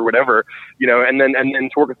business or whatever, and then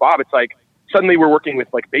to work with Bob, it's like suddenly we're working with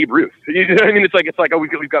like Babe Ruth. You know what I mean? It's like, oh,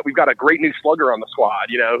 we've got a great new slugger on the squad,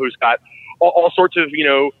 who's got all sorts of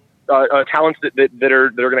talents that are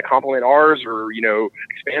going to complement ours or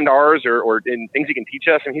expand ours or in things he can teach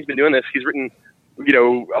us. And he's been doing this. He's written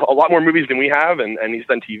a lot more movies than we have, and he's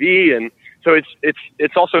done TV, and so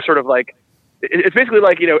it's also sort of like it's basically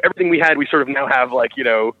like everything we had, we sort of now have like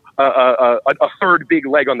a third big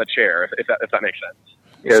leg on the chair, if that makes sense.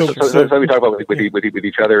 Yeah, so we talk about with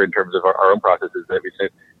each other in terms of our own processes. That we say,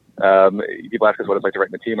 people ask us what it's like to write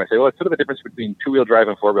in a team. I say, well, it's sort of a difference between 2-wheel drive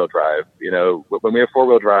and 4-wheel drive. When we have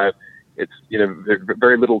 4-wheel drive, it's there's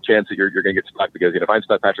very little chance that you're going to get stuck because if I'm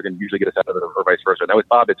stuck, Patrick can usually get us out of it, or vice versa. Now with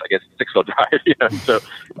Bob, it's I guess 6-wheel drive. So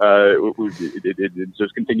it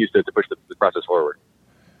just continues to push the process forward.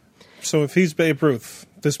 So if he's Babe Ruth,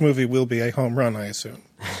 this movie will be a home run, I assume.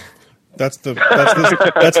 That's the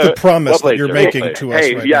promise that you're making to us.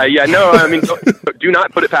 Right now. Yeah. No, I mean, do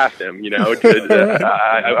not put it past him. I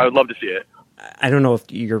would love to see it. I don't know if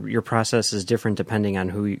your process is different depending on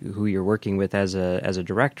who you're working with as a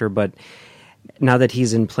director, but now that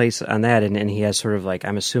he's in place on that, and he has sort of like,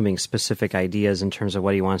 I'm assuming, specific ideas in terms of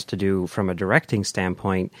what he wants to do from a directing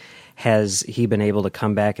standpoint, has he been able to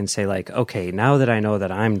come back and say like, okay, now that I know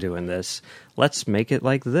that I'm doing this, let's make it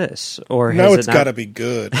like this? Or now it's got to be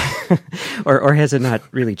good. or has it not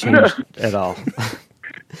really changed at all?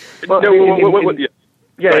 Well,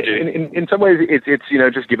 yeah, in some ways, it's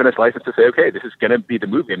just given us license to say, okay, this is going to be the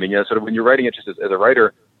movie. I mean, sort of when you're writing it just as a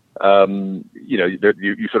writer,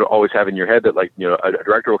 you sort of always have in your head that like, a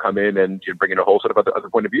director will come in and bring in a whole sort of other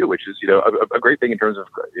point of view, which is, a great thing in terms of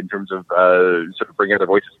sort of bringing other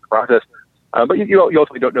voices to the process. But you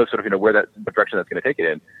ultimately don't know sort of, what direction that's going to take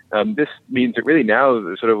it in. This means that really now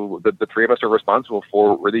sort of the three of us are responsible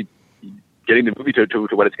for really getting the movie to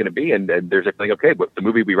what it's going to be. And there's a feeling, okay, but the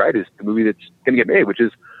movie we write is the movie that's going to get made, which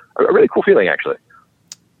is a really cool feeling, actually.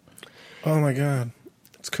 Oh my God.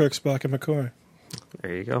 It's Kirk, Spock, and McCoy.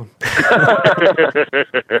 There you go.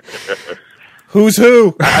 Who's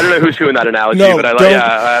who? I don't know who's who in that analogy, no, but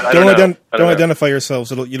I don't identify yourselves.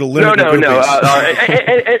 You'll limit your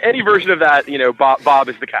groupies. Any version of that, Bob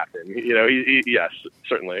is the captain. He, yes,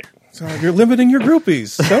 certainly. So you're limiting your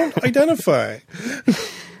groupies. Don't identify.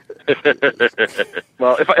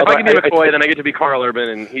 Well, if I can be McCoy, then I get to be Carl Urban,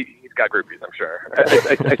 and he's got groupies, I'm sure.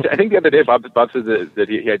 I think the other day Bob said that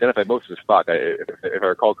he identified most as Spock. If I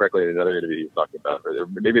recall correctly, in another interview he was talking about, or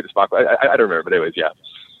maybe the Spock. I don't remember, but anyways, yeah.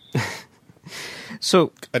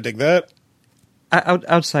 So I dig that.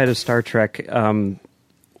 Outside of Star Trek,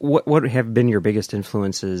 what have been your biggest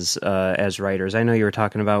influences as writers? I know you were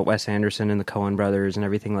talking about Wes Anderson and the Coen brothers and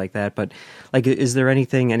everything like that, but like, is there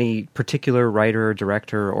any particular writer or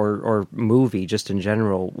director or movie just in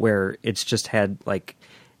general where it's just had like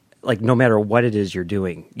no matter what it is you're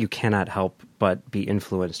doing, you cannot help but be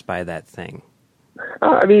influenced by that thing?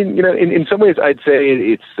 I mean, in some ways, I'd say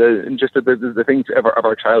it's just the things of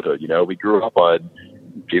our childhood. We grew up on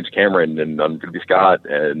James Cameron and on Ridley Scott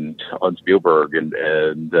and on Spielberg and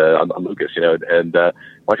on Lucas, and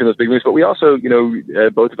watching those big movies. But we also,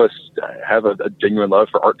 both of us have a genuine love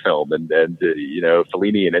for art film and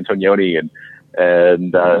Fellini and Antonioni and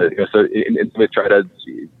so in some ways try to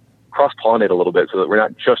cross-pollinate a little bit so that we're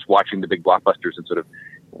not just watching the big blockbusters and sort of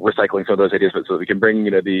recycling some of those ideas, but so that we can bring,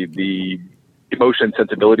 the emotion and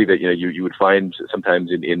sensibility that you would find sometimes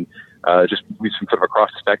in just movies from sort of across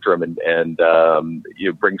the spectrum and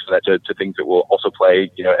bring some of that to things that will also play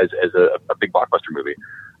as a big blockbuster movie.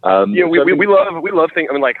 We love things.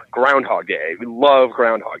 I mean, like Groundhog Day. We love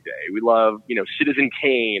Groundhog Day. We love Citizen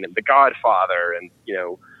Kane and The Godfather and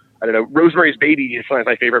I don't know, Rosemary's Baby is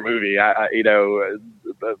my favorite movie.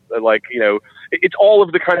 It's all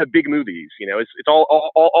of the kind of big movies. It's all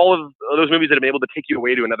of those movies that have been able to take you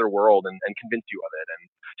away to another world and convince you of it and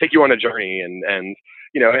take you on a journey and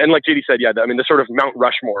like JD said, yeah, I mean the sort of Mount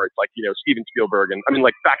Rushmore. It's like Steven Spielberg and I mean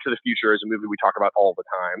like Back to the Future is a movie we talk about all the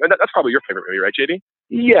time, and that's probably your favorite movie, right, JD?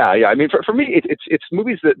 Yeah. I mean, for me, it's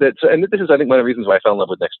movies that and this is I think one of the reasons why I fell in love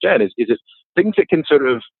with Next Gen is it things that can sort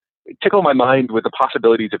of tickle my mind with the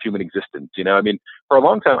possibilities of human existence. I mean, for a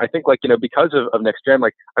long time, I think because of Next Gen,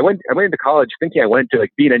 I went into college thinking I wanted to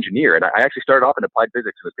be an engineer. And I actually started off in applied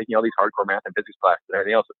physics and was taking all these hardcore math and physics classes and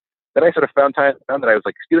everything else. Then I sort of found that I was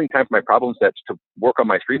stealing time from my problem sets to work on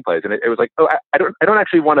my screenplays. And it was like, oh, I don't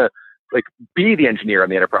actually want to be the engineer on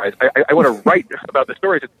the Enterprise. I want to write about the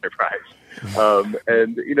stories of the Enterprise. So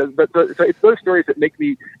it's those stories that make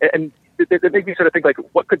me, and that make me sort of think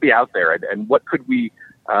what could be out there and what could we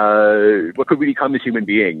become as human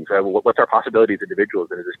beings? What's our possibilities as individuals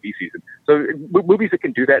and as a species? And so movies that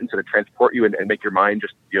can do that and sort of transport you and make your mind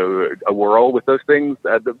just a whirl with those things.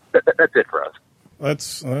 That's it for us.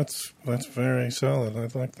 That's very solid. I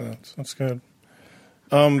like that. That's good.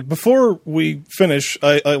 Before we finish,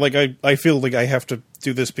 I feel like I have to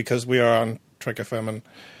do this because we are on Trek FM and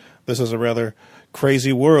this is a rather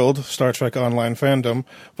crazy world, Star Trek Online fandom,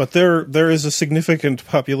 but there is a significant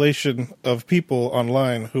population of people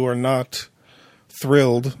online who are not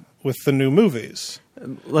thrilled with the new movies.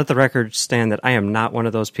 Let the record stand that I am not one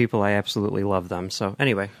of those people. I absolutely love them. So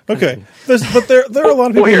anyway, okay, but there are a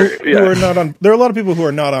lot of people who are not on. There are a lot of people who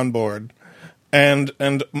are not on board, and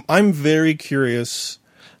I'm very curious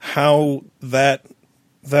how that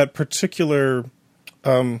particular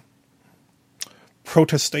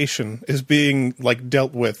protestation is being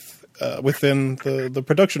dealt with within the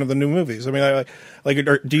production of the new movies. I mean,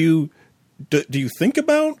 do you think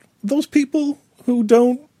about those people who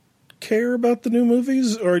don't care about the new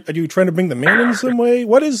movies, or are you trying to bring them in some way?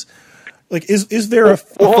 What is is there a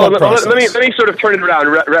thought process? Let me sort of turn it around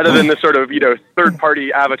rather than the sort of third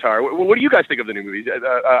party avatar. What do you guys think of the new movies?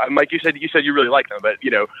 Mike, you said you really like them, but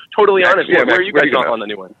totally honest, where are you guys on the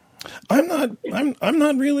new one? I'm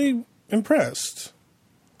not really impressed.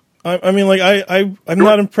 I mean, like I'm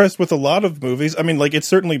not impressed with a lot of movies. I mean, like it's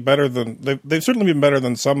certainly better than they've certainly been better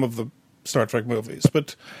than some of the Star Trek movies,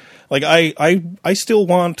 but like I still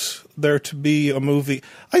want there to be a movie.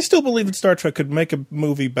 I still believe that Star Trek could make a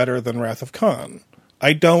movie better than Wrath of Khan.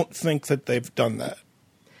 I don't think that they've done that.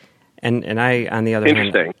 And I, on the other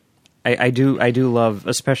hand, I do love,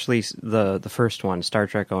 especially the first one, Star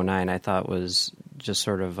Trek 09. I thought was just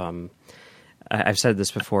sort of I've said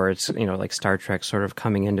this before. It's like Star Trek sort of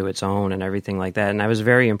coming into its own and everything like that. And I was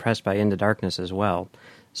very impressed by Into Darkness as well.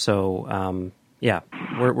 So yeah,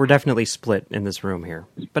 we're definitely split in this room here.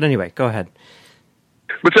 But anyway, go ahead.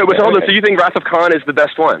 But so you think Wrath of Khan is the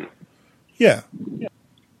best one? Yeah.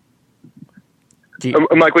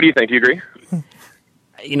 Mike, what do you think? Do you agree?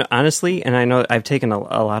 Honestly, and I know I've taken a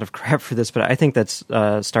lot of crap for this, but I think that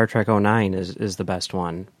Star Trek 09 is the best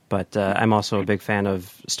one. But I'm also a big fan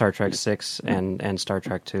of Star Trek 6 and Star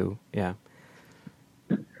Trek 2. Yeah.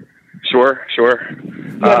 Sure.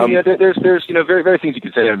 Yeah, there's very things you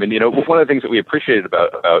could say. I mean, one of the things that we appreciated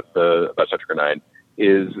about Star Trek 09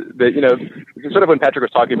 is that sort of when Patrick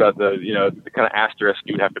was talking about the kind of asterisk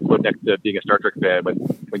you would have to put next to being a Star Trek fan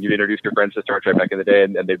when you introduced your friends to Star Trek back in the day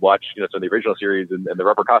and they'd watch some of the original series and the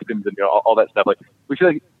rubber costumes and all that stuff. Like we feel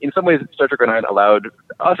like in some ways Star Trek 09 allowed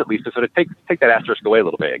us at least to sort of take that asterisk away a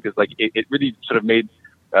little bit, because like it really sort of made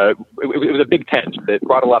it was a big tent that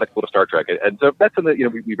brought a lot of people to Star Trek, and so that's something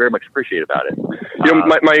that we very much appreciate about it.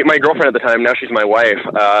 My girlfriend at the time, now she's my wife.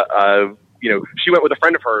 She went with a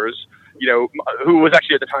friend of hers, who was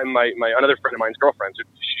actually at the time my another friend of mine's girlfriend. So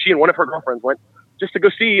she and one of her girlfriends went just to go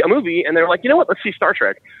see a movie, and they're like, let's see Star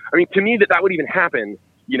Trek. I mean, to me that would even happen.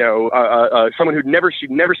 Someone she'd never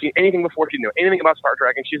seen anything before, she didn't know anything about Star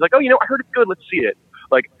Trek, and she's like, I heard it's good, let's see it.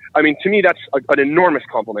 Like, I mean, to me, that's an enormous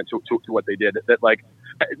compliment to what they did. That like,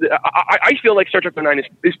 I feel like Star Trek 09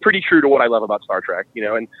 is pretty true to what I love about Star Trek,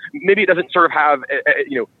 and maybe it doesn't sort of have,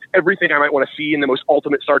 everything I might want to see in the most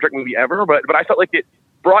ultimate Star Trek movie ever, but I felt like it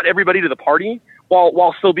brought everybody to the party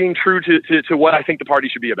while still being true to what I think the party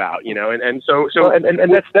should be about, and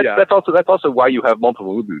that's also why you have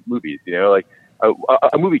multiple movies, like.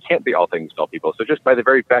 A movie can't be all things to all people. So just by the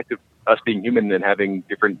very fact of us being human and having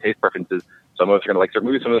different taste preferences, some of us are going to like certain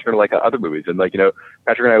movies, some of us are going to like other movies. And like,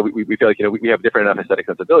 Patrick and I, we feel like, we have different enough aesthetic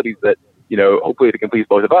sensibilities that, hopefully if it can please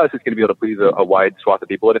both of us, it's going to be able to please a wide swath of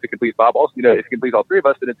people. And if it can please Bob also, if it can please all three of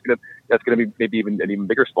us, then that's going to be maybe even an even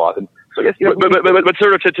bigger swath. And so yes, but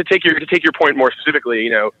sort of to take your point more specifically,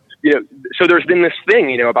 so there's been this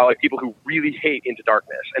thing, about like people who really hate Into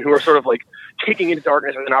Darkness and who are sort of like taking Into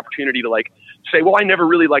Darkness as an opportunity to like say, well, I never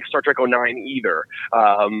really liked Star Trek 09 either.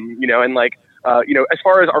 And like, as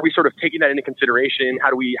far as are we sort of taking that into consideration? How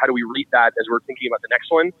do we rate that as we're thinking about the next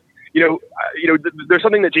one? There's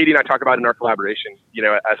something that JD and I talk about in our collaboration,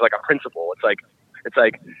 as like a principle. It's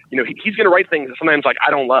like, he's going to write things that sometimes like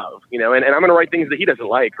I don't love, and I'm going to write things that he doesn't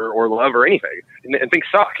like or love or anything and things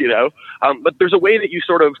suck, but there's a way that you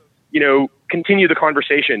sort of, continue the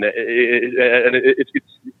conversation. And it's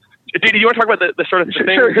JD, do you want to talk about the sort of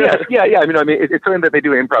thing? Sure, yeah. I mean, it's something that they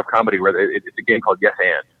do in improv comedy where it's a game called Yes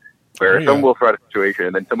And, where someone will throw out a situation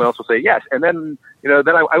and then someone else will say yes, and then then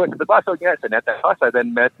I went to the bus. Oh yes, and at that bus I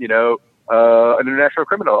then met an international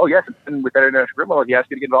criminal. Oh yes, and with that international criminal he asked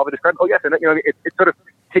you to get involved in his crime. Oh yes, and it's sort of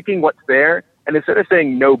taking what's there and instead of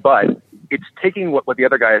saying no but, it's taking what the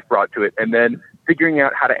other guy has brought to it and then figuring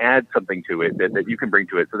out how to add something to it that you can bring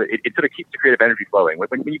to it so that it sort of keeps the creative energy flowing.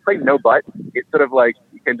 When you play no but, it's sort of like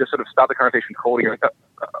you can just sort of stop the conversation cold and you're like,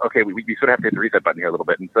 oh, okay, we sort of have to hit the reset button here a little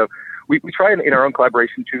bit. And so we try in our own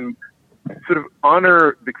collaboration to sort of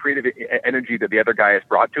honor the creative energy that the other guy has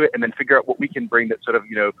brought to it and then figure out what we can bring that sort of,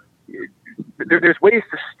 there's ways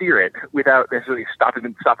to steer it without necessarily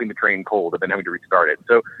stopping the train cold and then having to restart it.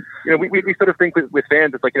 So, we sort of think with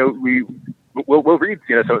fans, it's like, we'll read,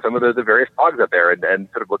 some of the various blogs out there and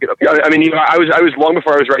sort of look at. Okay. I mean, I was long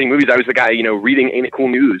before I was writing movies. I was the guy, reading Ain't It Cool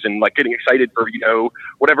News and like getting excited for,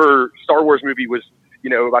 whatever Star Wars movie was,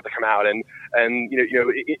 about to come out. And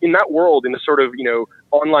in that world, in the sort of,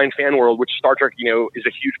 online fan world, which Star Trek, has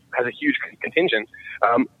a huge contingent.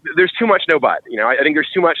 There's too much no but, I think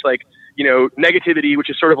there's too much like, negativity, which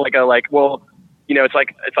is sort of like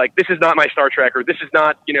it's like this is not my Star Trek, or this is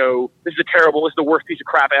not, this is this is the worst piece of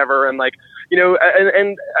crap ever, and like,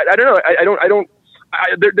 and I don't know,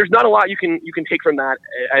 there's not a lot you can take from that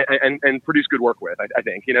and produce good work with. I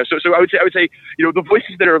think, so I would say, the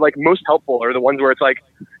voices that are like most helpful are the ones where it's like,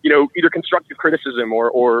 either constructive criticism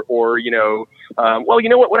or well,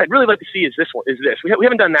 what I'd really like to see is this. We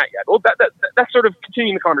haven't done that yet. Well, that's sort of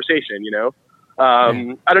continuing the conversation,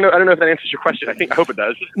 I don't know if that answers your question. I hope it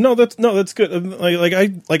does. No, that's good.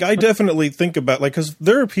 I definitely think about, like, because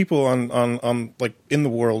there are people on like in the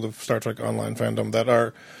world of Star Trek Online fandom that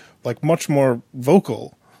are like much more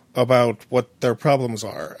vocal about what their problems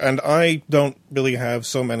are, and I don't really have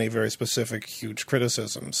so many very specific huge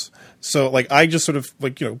criticisms. So like I just sort of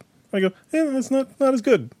like, you know, I go, yeah, it's not as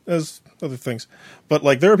good as other things. But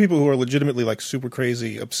like there are people who are legitimately like super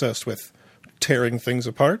crazy obsessed with tearing things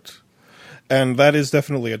apart, and that is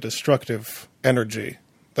definitely a destructive energy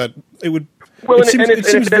that it would. Well, it's an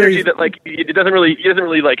energy that like it doesn't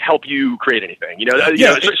really like help you create anything. You know,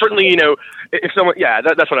 certainly, you know, if someone,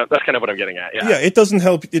 that's kind of what I'm getting at. Yeah, it doesn't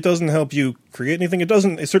help. It doesn't help you create anything. It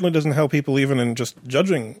certainly doesn't help people even in just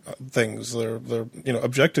judging things. They're you know,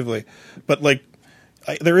 objectively, but like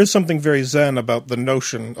there is something very zen about the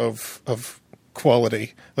notion of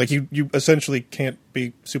quality. Like you essentially can't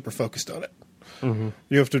be super focused on it. Mm-hmm.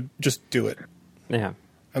 You have to just do it. Yeah,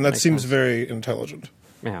 and that seems very intelligent.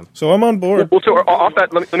 Yeah. So I'm on board. Well, so off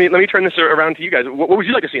that, let me turn this around to you guys. What would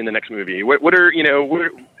you like to see in the next movie? What are, you know?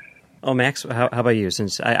 Oh, Max, how about you?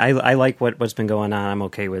 Since I like what's been going on, I'm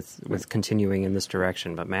okay with continuing in this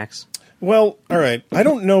direction. But Max? Well, all right. I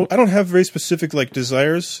don't know. I don't have very specific like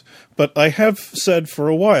desires, but I have said for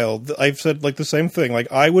a while. I've said like the same thing.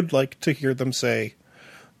 Like I would like to hear them say,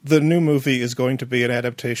 the new movie is going to be an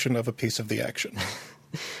adaptation of a piece of the action.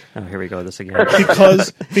 Oh, here we go, this again.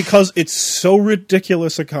 because it's so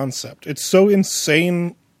ridiculous a concept. It's so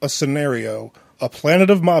insane a scenario, a planet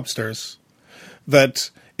of mobsters, that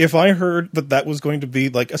if I heard that was going to be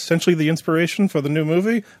like essentially the inspiration for the new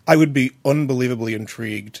movie, I would be unbelievably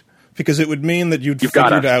intrigued. Because it would mean that you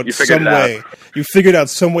figured out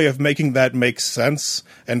some way of making that make sense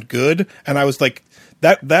and good. And I was like,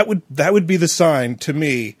 that would be the sign to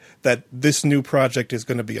me that this new project is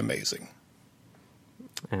going to be amazing.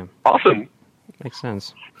 Yeah. Awesome. Makes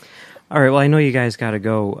sense. All right. Well, I know you guys got to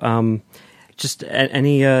go. Just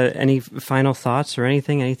any final thoughts or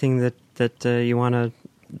anything that you want to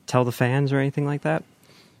tell the fans or anything like that?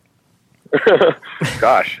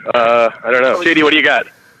 Gosh, I don't know. JD, what do you got?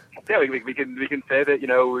 Yeah, we can say that, you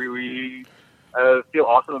know, we feel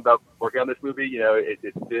awesome about working on this movie. You know,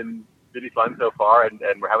 it's been really fun so far, and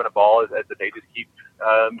we're having a ball as the pages keep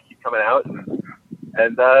coming out.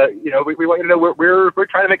 And you know, we want you to know we're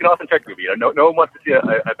trying to make an awesome Trek movie. You know, no one wants to see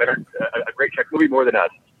a great Trek movie more than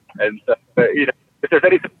us. And you know, if there's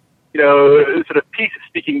any, you know, sort of peace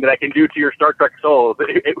speaking that I can do to your Star Trek souls,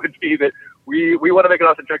 it would be that we want to make an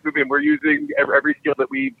awesome Trek movie, and we're using every skill that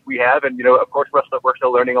we have. And you know, of course, we're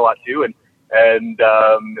still learning a lot too. And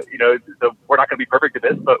you know, so we're not going to be perfect at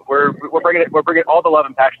this, but we're bringing all the love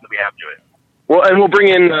and passion that we have to it. Well, and we'll bring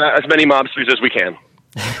in as many mobsters as we can.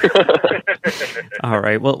 All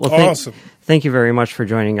right. Well, awesome. Thank you very much for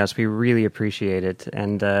joining us. We really appreciate it,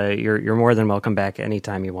 and you're more than welcome back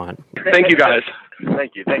anytime you want. Thank you, guys.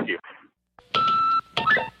 Thank you.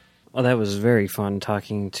 Well, that was very fun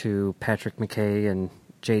talking to Patrick McKay and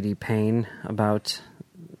J.D. Payne about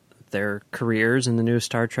their careers in the new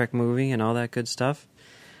Star Trek movie and all that good stuff.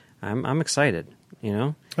 I'm excited. You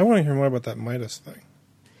know, I want to hear more about that Midas thing.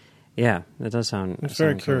 Yeah, that does sound. It's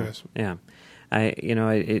very curious. Cool. Yeah.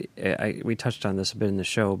 We touched on this a bit in the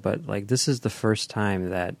show, but like this is the first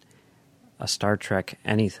time that a Star Trek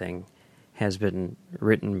anything has been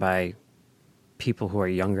written by people who are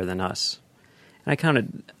younger than us. And I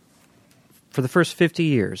counted for the first 50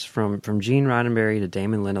 years, from Gene Roddenberry to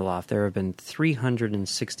Damon Lindelof, there have been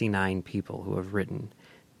 369 people who have written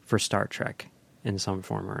for Star Trek in some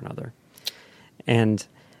form or another. And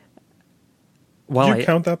did you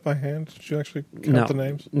count that by hand? Did you actually count the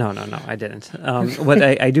names? No, I didn't. But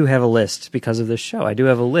I do have a list because of this show. I do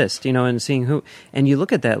have a list, you know, and seeing who... And you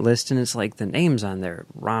look at that list, and it's like the names on there.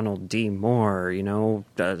 Ronald D. Moore, you know,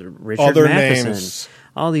 Richard all their Matheson. Names.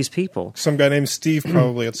 All these people. Some guy named Steve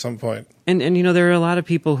probably at some point. And you know, there are a lot of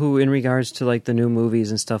people who, in regards to like the new movies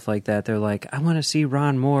and stuff like that, they're like, I want to see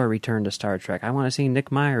Ron Moore return to Star Trek. I want to see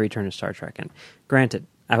Nick Meyer return to Star Trek. And granted,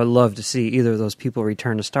 I would love to see either of those people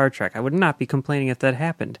return to Star Trek. I would not be complaining if that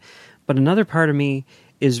happened. But another part of me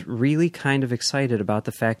is really kind of excited about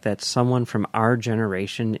the fact that someone from our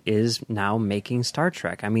generation is now making Star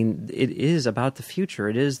Trek. I mean, it is about the future.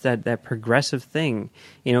 It is that progressive thing.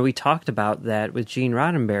 You know, we talked about that with Gene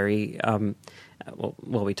Roddenberry.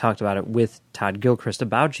 Well, we talked about it with Todd Gilchrist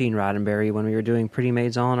about Gene Roddenberry when we were doing Pretty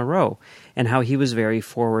Maids All in a Row, and how he was very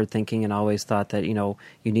forward-thinking and always thought that, you know,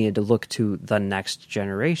 you needed to look to the next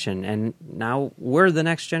generation. And now we're the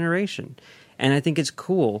next generation. And I think it's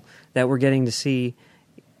cool that we're getting to see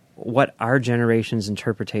what our generation's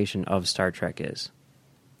interpretation of Star Trek is.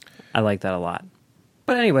 I like that a lot.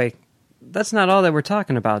 But anyway, that's not all that we're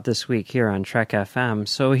talking about this week here on Trek FM.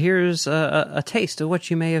 So here's a taste of what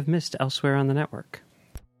you may have missed elsewhere on the network.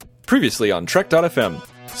 Previously on Trek.fm,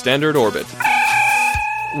 Standard Orbit.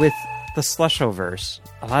 With the Slushoverse,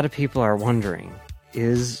 a lot of people are wondering,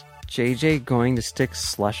 is JJ going to stick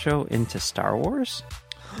Slusho into Star Wars?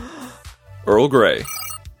 Earl Grey.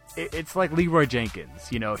 It's like Leroy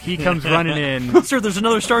Jenkins. You know, he comes running in. Sir, there's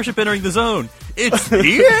another starship entering the zone. It's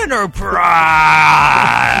the Enterprise!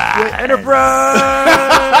 The Enterprise!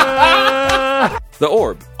 The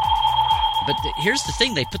Orb. But here's the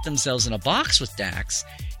thing, they put themselves in a box with Dax.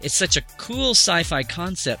 It's such a cool sci-fi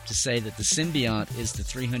concept to say that the symbiont is the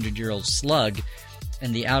 300-year-old slug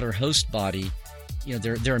and the outer host body, you know,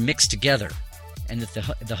 they're mixed together. And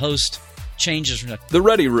that the host changes from The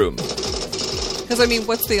Ready Room. Because, I mean,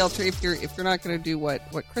 what's the alternative if you're not going to do what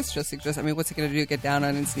Chris just suggested? I mean, what's he going to do? Get down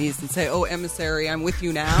on his knees and say, "Oh, emissary, I'm with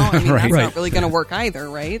you now"? I mean, that's not really going to work either,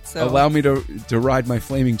 right? So allow me to ride my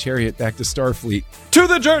flaming chariot back to Starfleet. To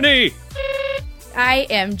the journey! I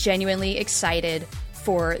am genuinely excited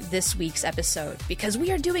for this week's episode because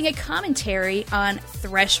we are doing a commentary on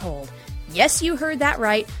Threshold. Yes, you heard that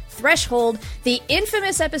right. Threshold, the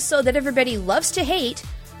infamous episode that everybody loves to hate,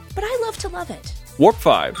 but I love to love it. Warp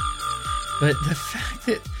 5. But the fact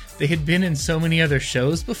that they had been in so many other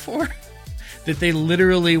shows before, that they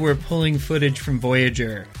literally were pulling footage from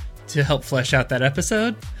Voyager to help flesh out that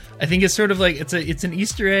episode, I think it's sort of like it's an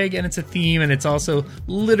Easter egg and it's a theme, and it's also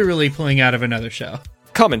literally pulling out of another show.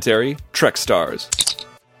 Commentary, Trek Stars.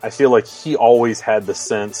 I feel like he always had the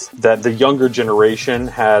sense that the younger generation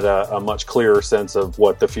had a much clearer sense of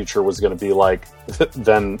what the future was going to be like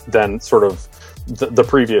than sort of the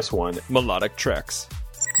previous one. Melodic Treks.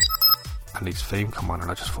 And his theme come on, and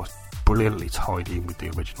I just thought brilliantly tied in with the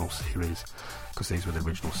original series, because these were the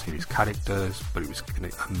original series characters, but it was giving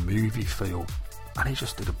it a movie feel, and he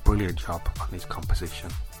just did a brilliant job on his composition.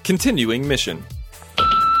 Continuing mission.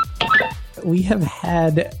 We have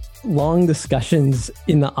had long discussions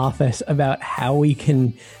in the office about how we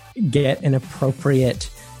can get an appropriate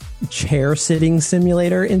chair sitting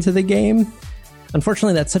simulator into the game.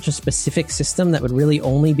 Unfortunately, that's such a specific system that would really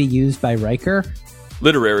only be used by Riker.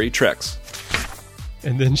 Literary Treks.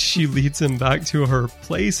 And then she leads him back to her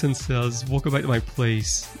place and says, "We'll go back to my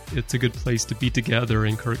place. It's a good place to be together."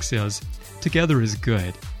 And Kirk says, "Together is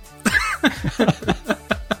good."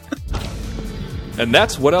 And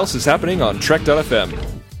that's what else is happening on Trek.fm.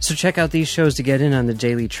 So check out these shows to get in on the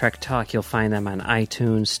daily Trek Talk. You'll find them on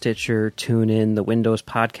iTunes, Stitcher, TuneIn, the Windows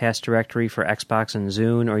Podcast Directory for Xbox and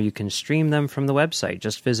Zune, or you can stream them from the website.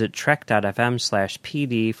 Just visit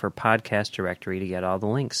trek.fm/PD for Podcast Directory to get all the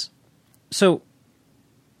links. So,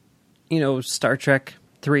 you know, Star Trek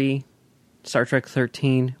 3, Star Trek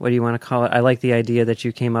 13, what do you want to call it? I like the idea that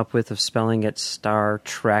you came up with of spelling it Star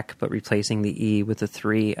Trek, but replacing the E with the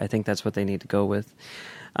 3. I think that's what they need to go with.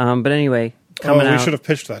 But anyway, coming out... We should have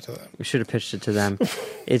pitched that to them. We should have pitched it to them.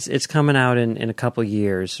 It's coming out in a couple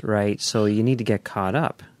years, right? So you need to get caught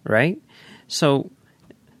up, right? So...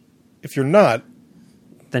 if you're not...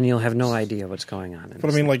 then you'll have no idea what's going on. But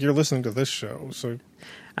I mean, like, you're listening to this show, so...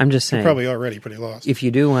 I'm just saying... you're probably already pretty lost. If you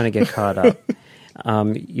do want to get caught up,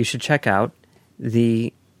 you should check out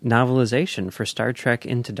the novelization for Star Trek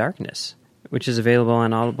Into Darkness, which is available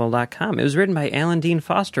on audible.com. It was written by Alan Dean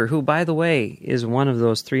Foster, who, by the way, is one of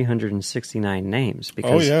those 369 names,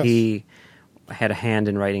 because he had a hand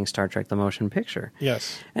in writing Star Trek The Motion Picture.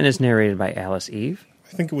 Yes. And is narrated by Alice Eve.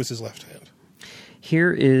 I think it was his left hand.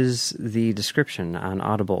 Here is the description on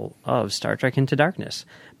Audible of Star Trek Into Darkness.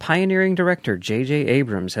 Pioneering director J.J.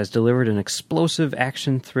 Abrams has delivered an explosive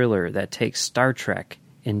action thriller that takes Star Trek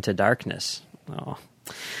into darkness. Oh.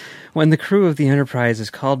 When the crew of the Enterprise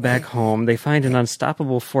is called back home, they find an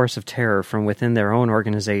unstoppable force of terror from within their own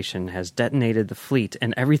organization has detonated the fleet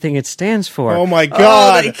and everything it stands for. Oh my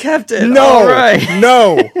God! Oh, they kept it. No! All right.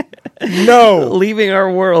 No! No! Leaving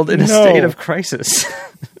our world in a state of crisis.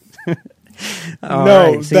 No,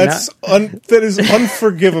 right. See, that is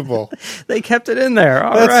unforgivable. They kept it in there.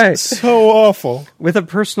 All That's right. So awful. With a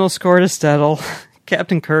personal score to settle,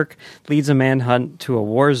 Captain Kirk leads a manhunt to a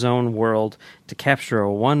war-zone world to capture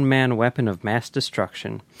a one-man weapon of mass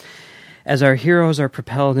destruction. As our heroes are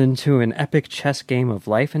propelled into an epic chess game of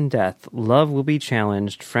life and death, love will be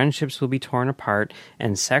challenged, friendships will be torn apart,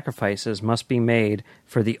 and sacrifices must be made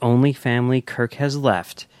for the only family Kirk has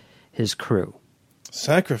left, his crew.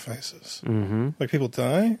 Sacrifices? Mm-hmm. Like people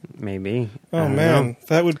die? Maybe. Oh, man.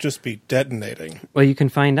 That would just be detonating. Well, you can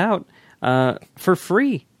find out for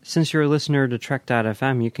free. Since you're a listener to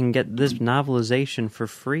Trek.fm, you can get this novelization for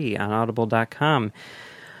free on audible.com.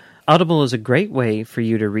 Audible is a great way for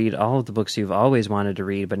you to read all of the books you've always wanted to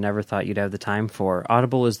read but never thought you'd have the time for.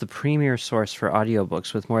 Audible is the premier source for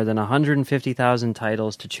audiobooks with more than 150,000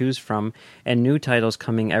 titles to choose from and new titles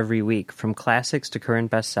coming every week, from classics to current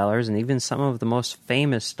bestsellers and even some of the most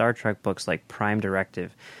famous Star Trek books like Prime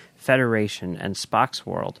Directive, Federation, and Spock's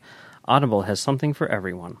World. Audible has something for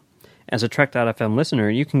everyone. As a Trek.fm listener,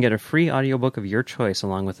 you can get a free audiobook of your choice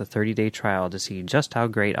along with a 30-day trial to see just how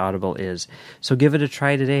great Audible is. So give it a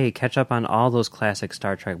try today. Catch up on all those classic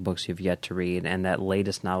Star Trek books you've yet to read and that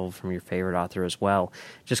latest novel from your favorite author as well.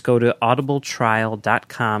 Just go to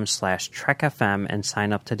audibletrial.com/TrekFM and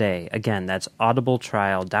sign up today. Again, that's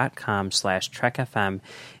audibletrial.com/TrekFM.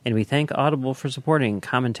 And we thank Audible for supporting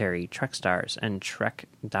Commentary, Trek Stars, and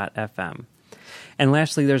Trek.fm. And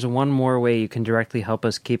lastly, there's one more way you can directly help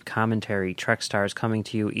us keep Commentary, Trek Stars coming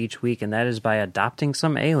to you each week, and that is by adopting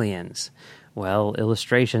some aliens. Well,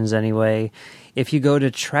 illustrations anyway. If you go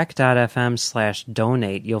to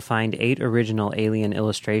trek.fm/donate, you'll find 8 original alien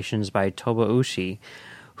illustrations by Toba Ushi,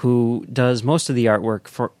 who does most of the artwork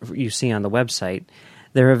for you see on the website.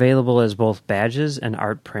 They're available as both badges and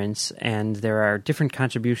art prints, and there are different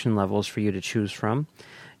contribution levels for you to choose from.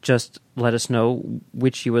 Just let us know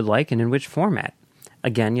which you would like and in which format.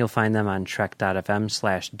 Again, you'll find them on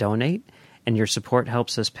trek.fm/donate, and your support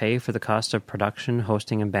helps us pay for the cost of production,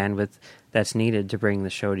 hosting, and bandwidth that's needed to bring the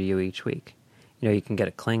show to you each week. You know, you can get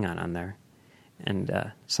a Klingon on there,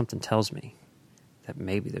 and something tells me that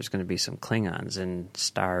maybe there's going to be some Klingons in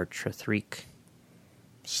Star Trek.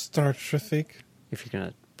 Star Trek? If you're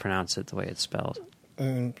going to pronounce it the way it's spelled.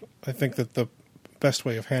 I think that the best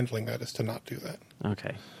way of handling that is to not do that.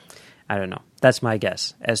 Okay. I don't know. That's my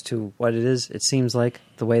guess. As to what it is, it seems like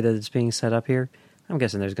the way that it's being set up here, I'm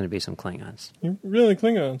guessing there's going to be some Klingons. You really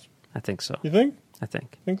Klingons? I think so. You think? I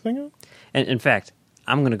think. Think Klingon? And in fact,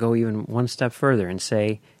 I'm going to go even one step further and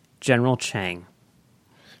say General Chang.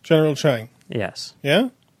 General Chang? Yes. Yeah?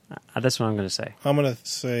 That's what I'm going to say. I'm going to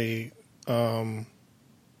say the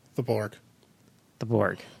Borg. The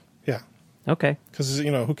Borg. Yeah. Okay. Because,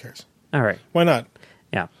 you know, who cares? All right. Why not?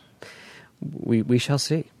 Yeah. We shall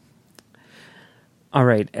see. All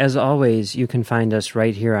right. As always, you can find us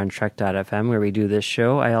right here on Trek.fm where we do this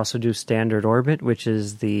show. I also do Standard Orbit, which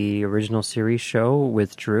is the original series show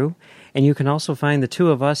with Drew. And you can also find the two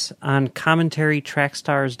of us on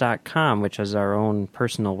CommentaryTrackStars.com, which is our own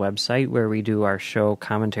personal website where we do our show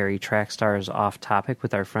Commentary Track Stars Off Topic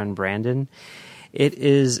with our friend Brandon. It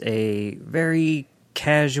is a very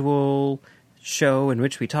casual show in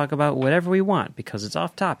which we talk about whatever we want because it's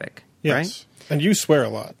off topic. Yes. Right? And you swear a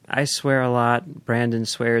lot. I swear a lot. Brandon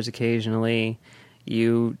swears occasionally.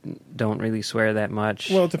 You don't really swear that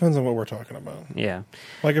much. Well, it depends on what we're talking about. Yeah.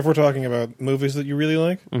 Like if we're talking about movies that you really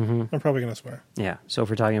like, I'm probably going to swear. Yeah. So if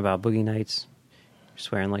we're talking about Boogie Nights, you're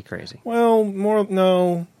swearing like crazy. Well,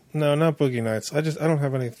 no, not Boogie Nights. I don't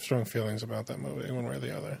have any strong feelings about that movie, one way or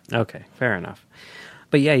the other. Okay, fair enough.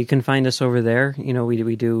 But yeah, you can find us over there. You know,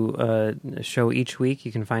 we do a show each week.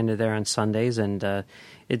 You can find it there on Sundays, and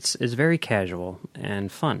it's very casual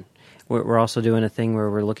and fun. We're also doing a thing where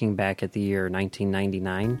we're looking back at the year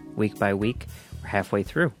 1999, week by week. We're halfway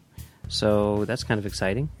through, so that's kind of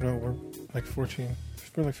exciting. No, we're like 14.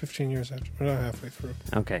 We're like 15 years after. We're not halfway through.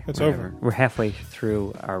 Okay, it's whatever. over. We're halfway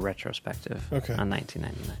through our retrospective on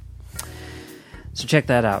 1999. So check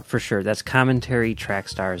that out for sure. That's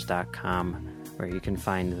CommentaryTrackStars.com. where you can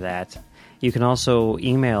find that. You can also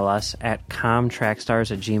email us at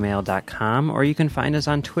comtrackstars@gmail.com, or you can find us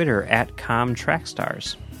on Twitter at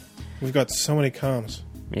comtrackstars. We've got so many comms.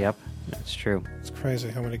 Yep, that's true. It's crazy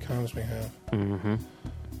how many comms we have.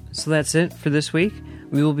 So that's it for this week.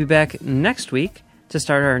 We will be back next week to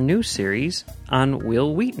start our new series on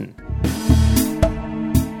Will Wheaton.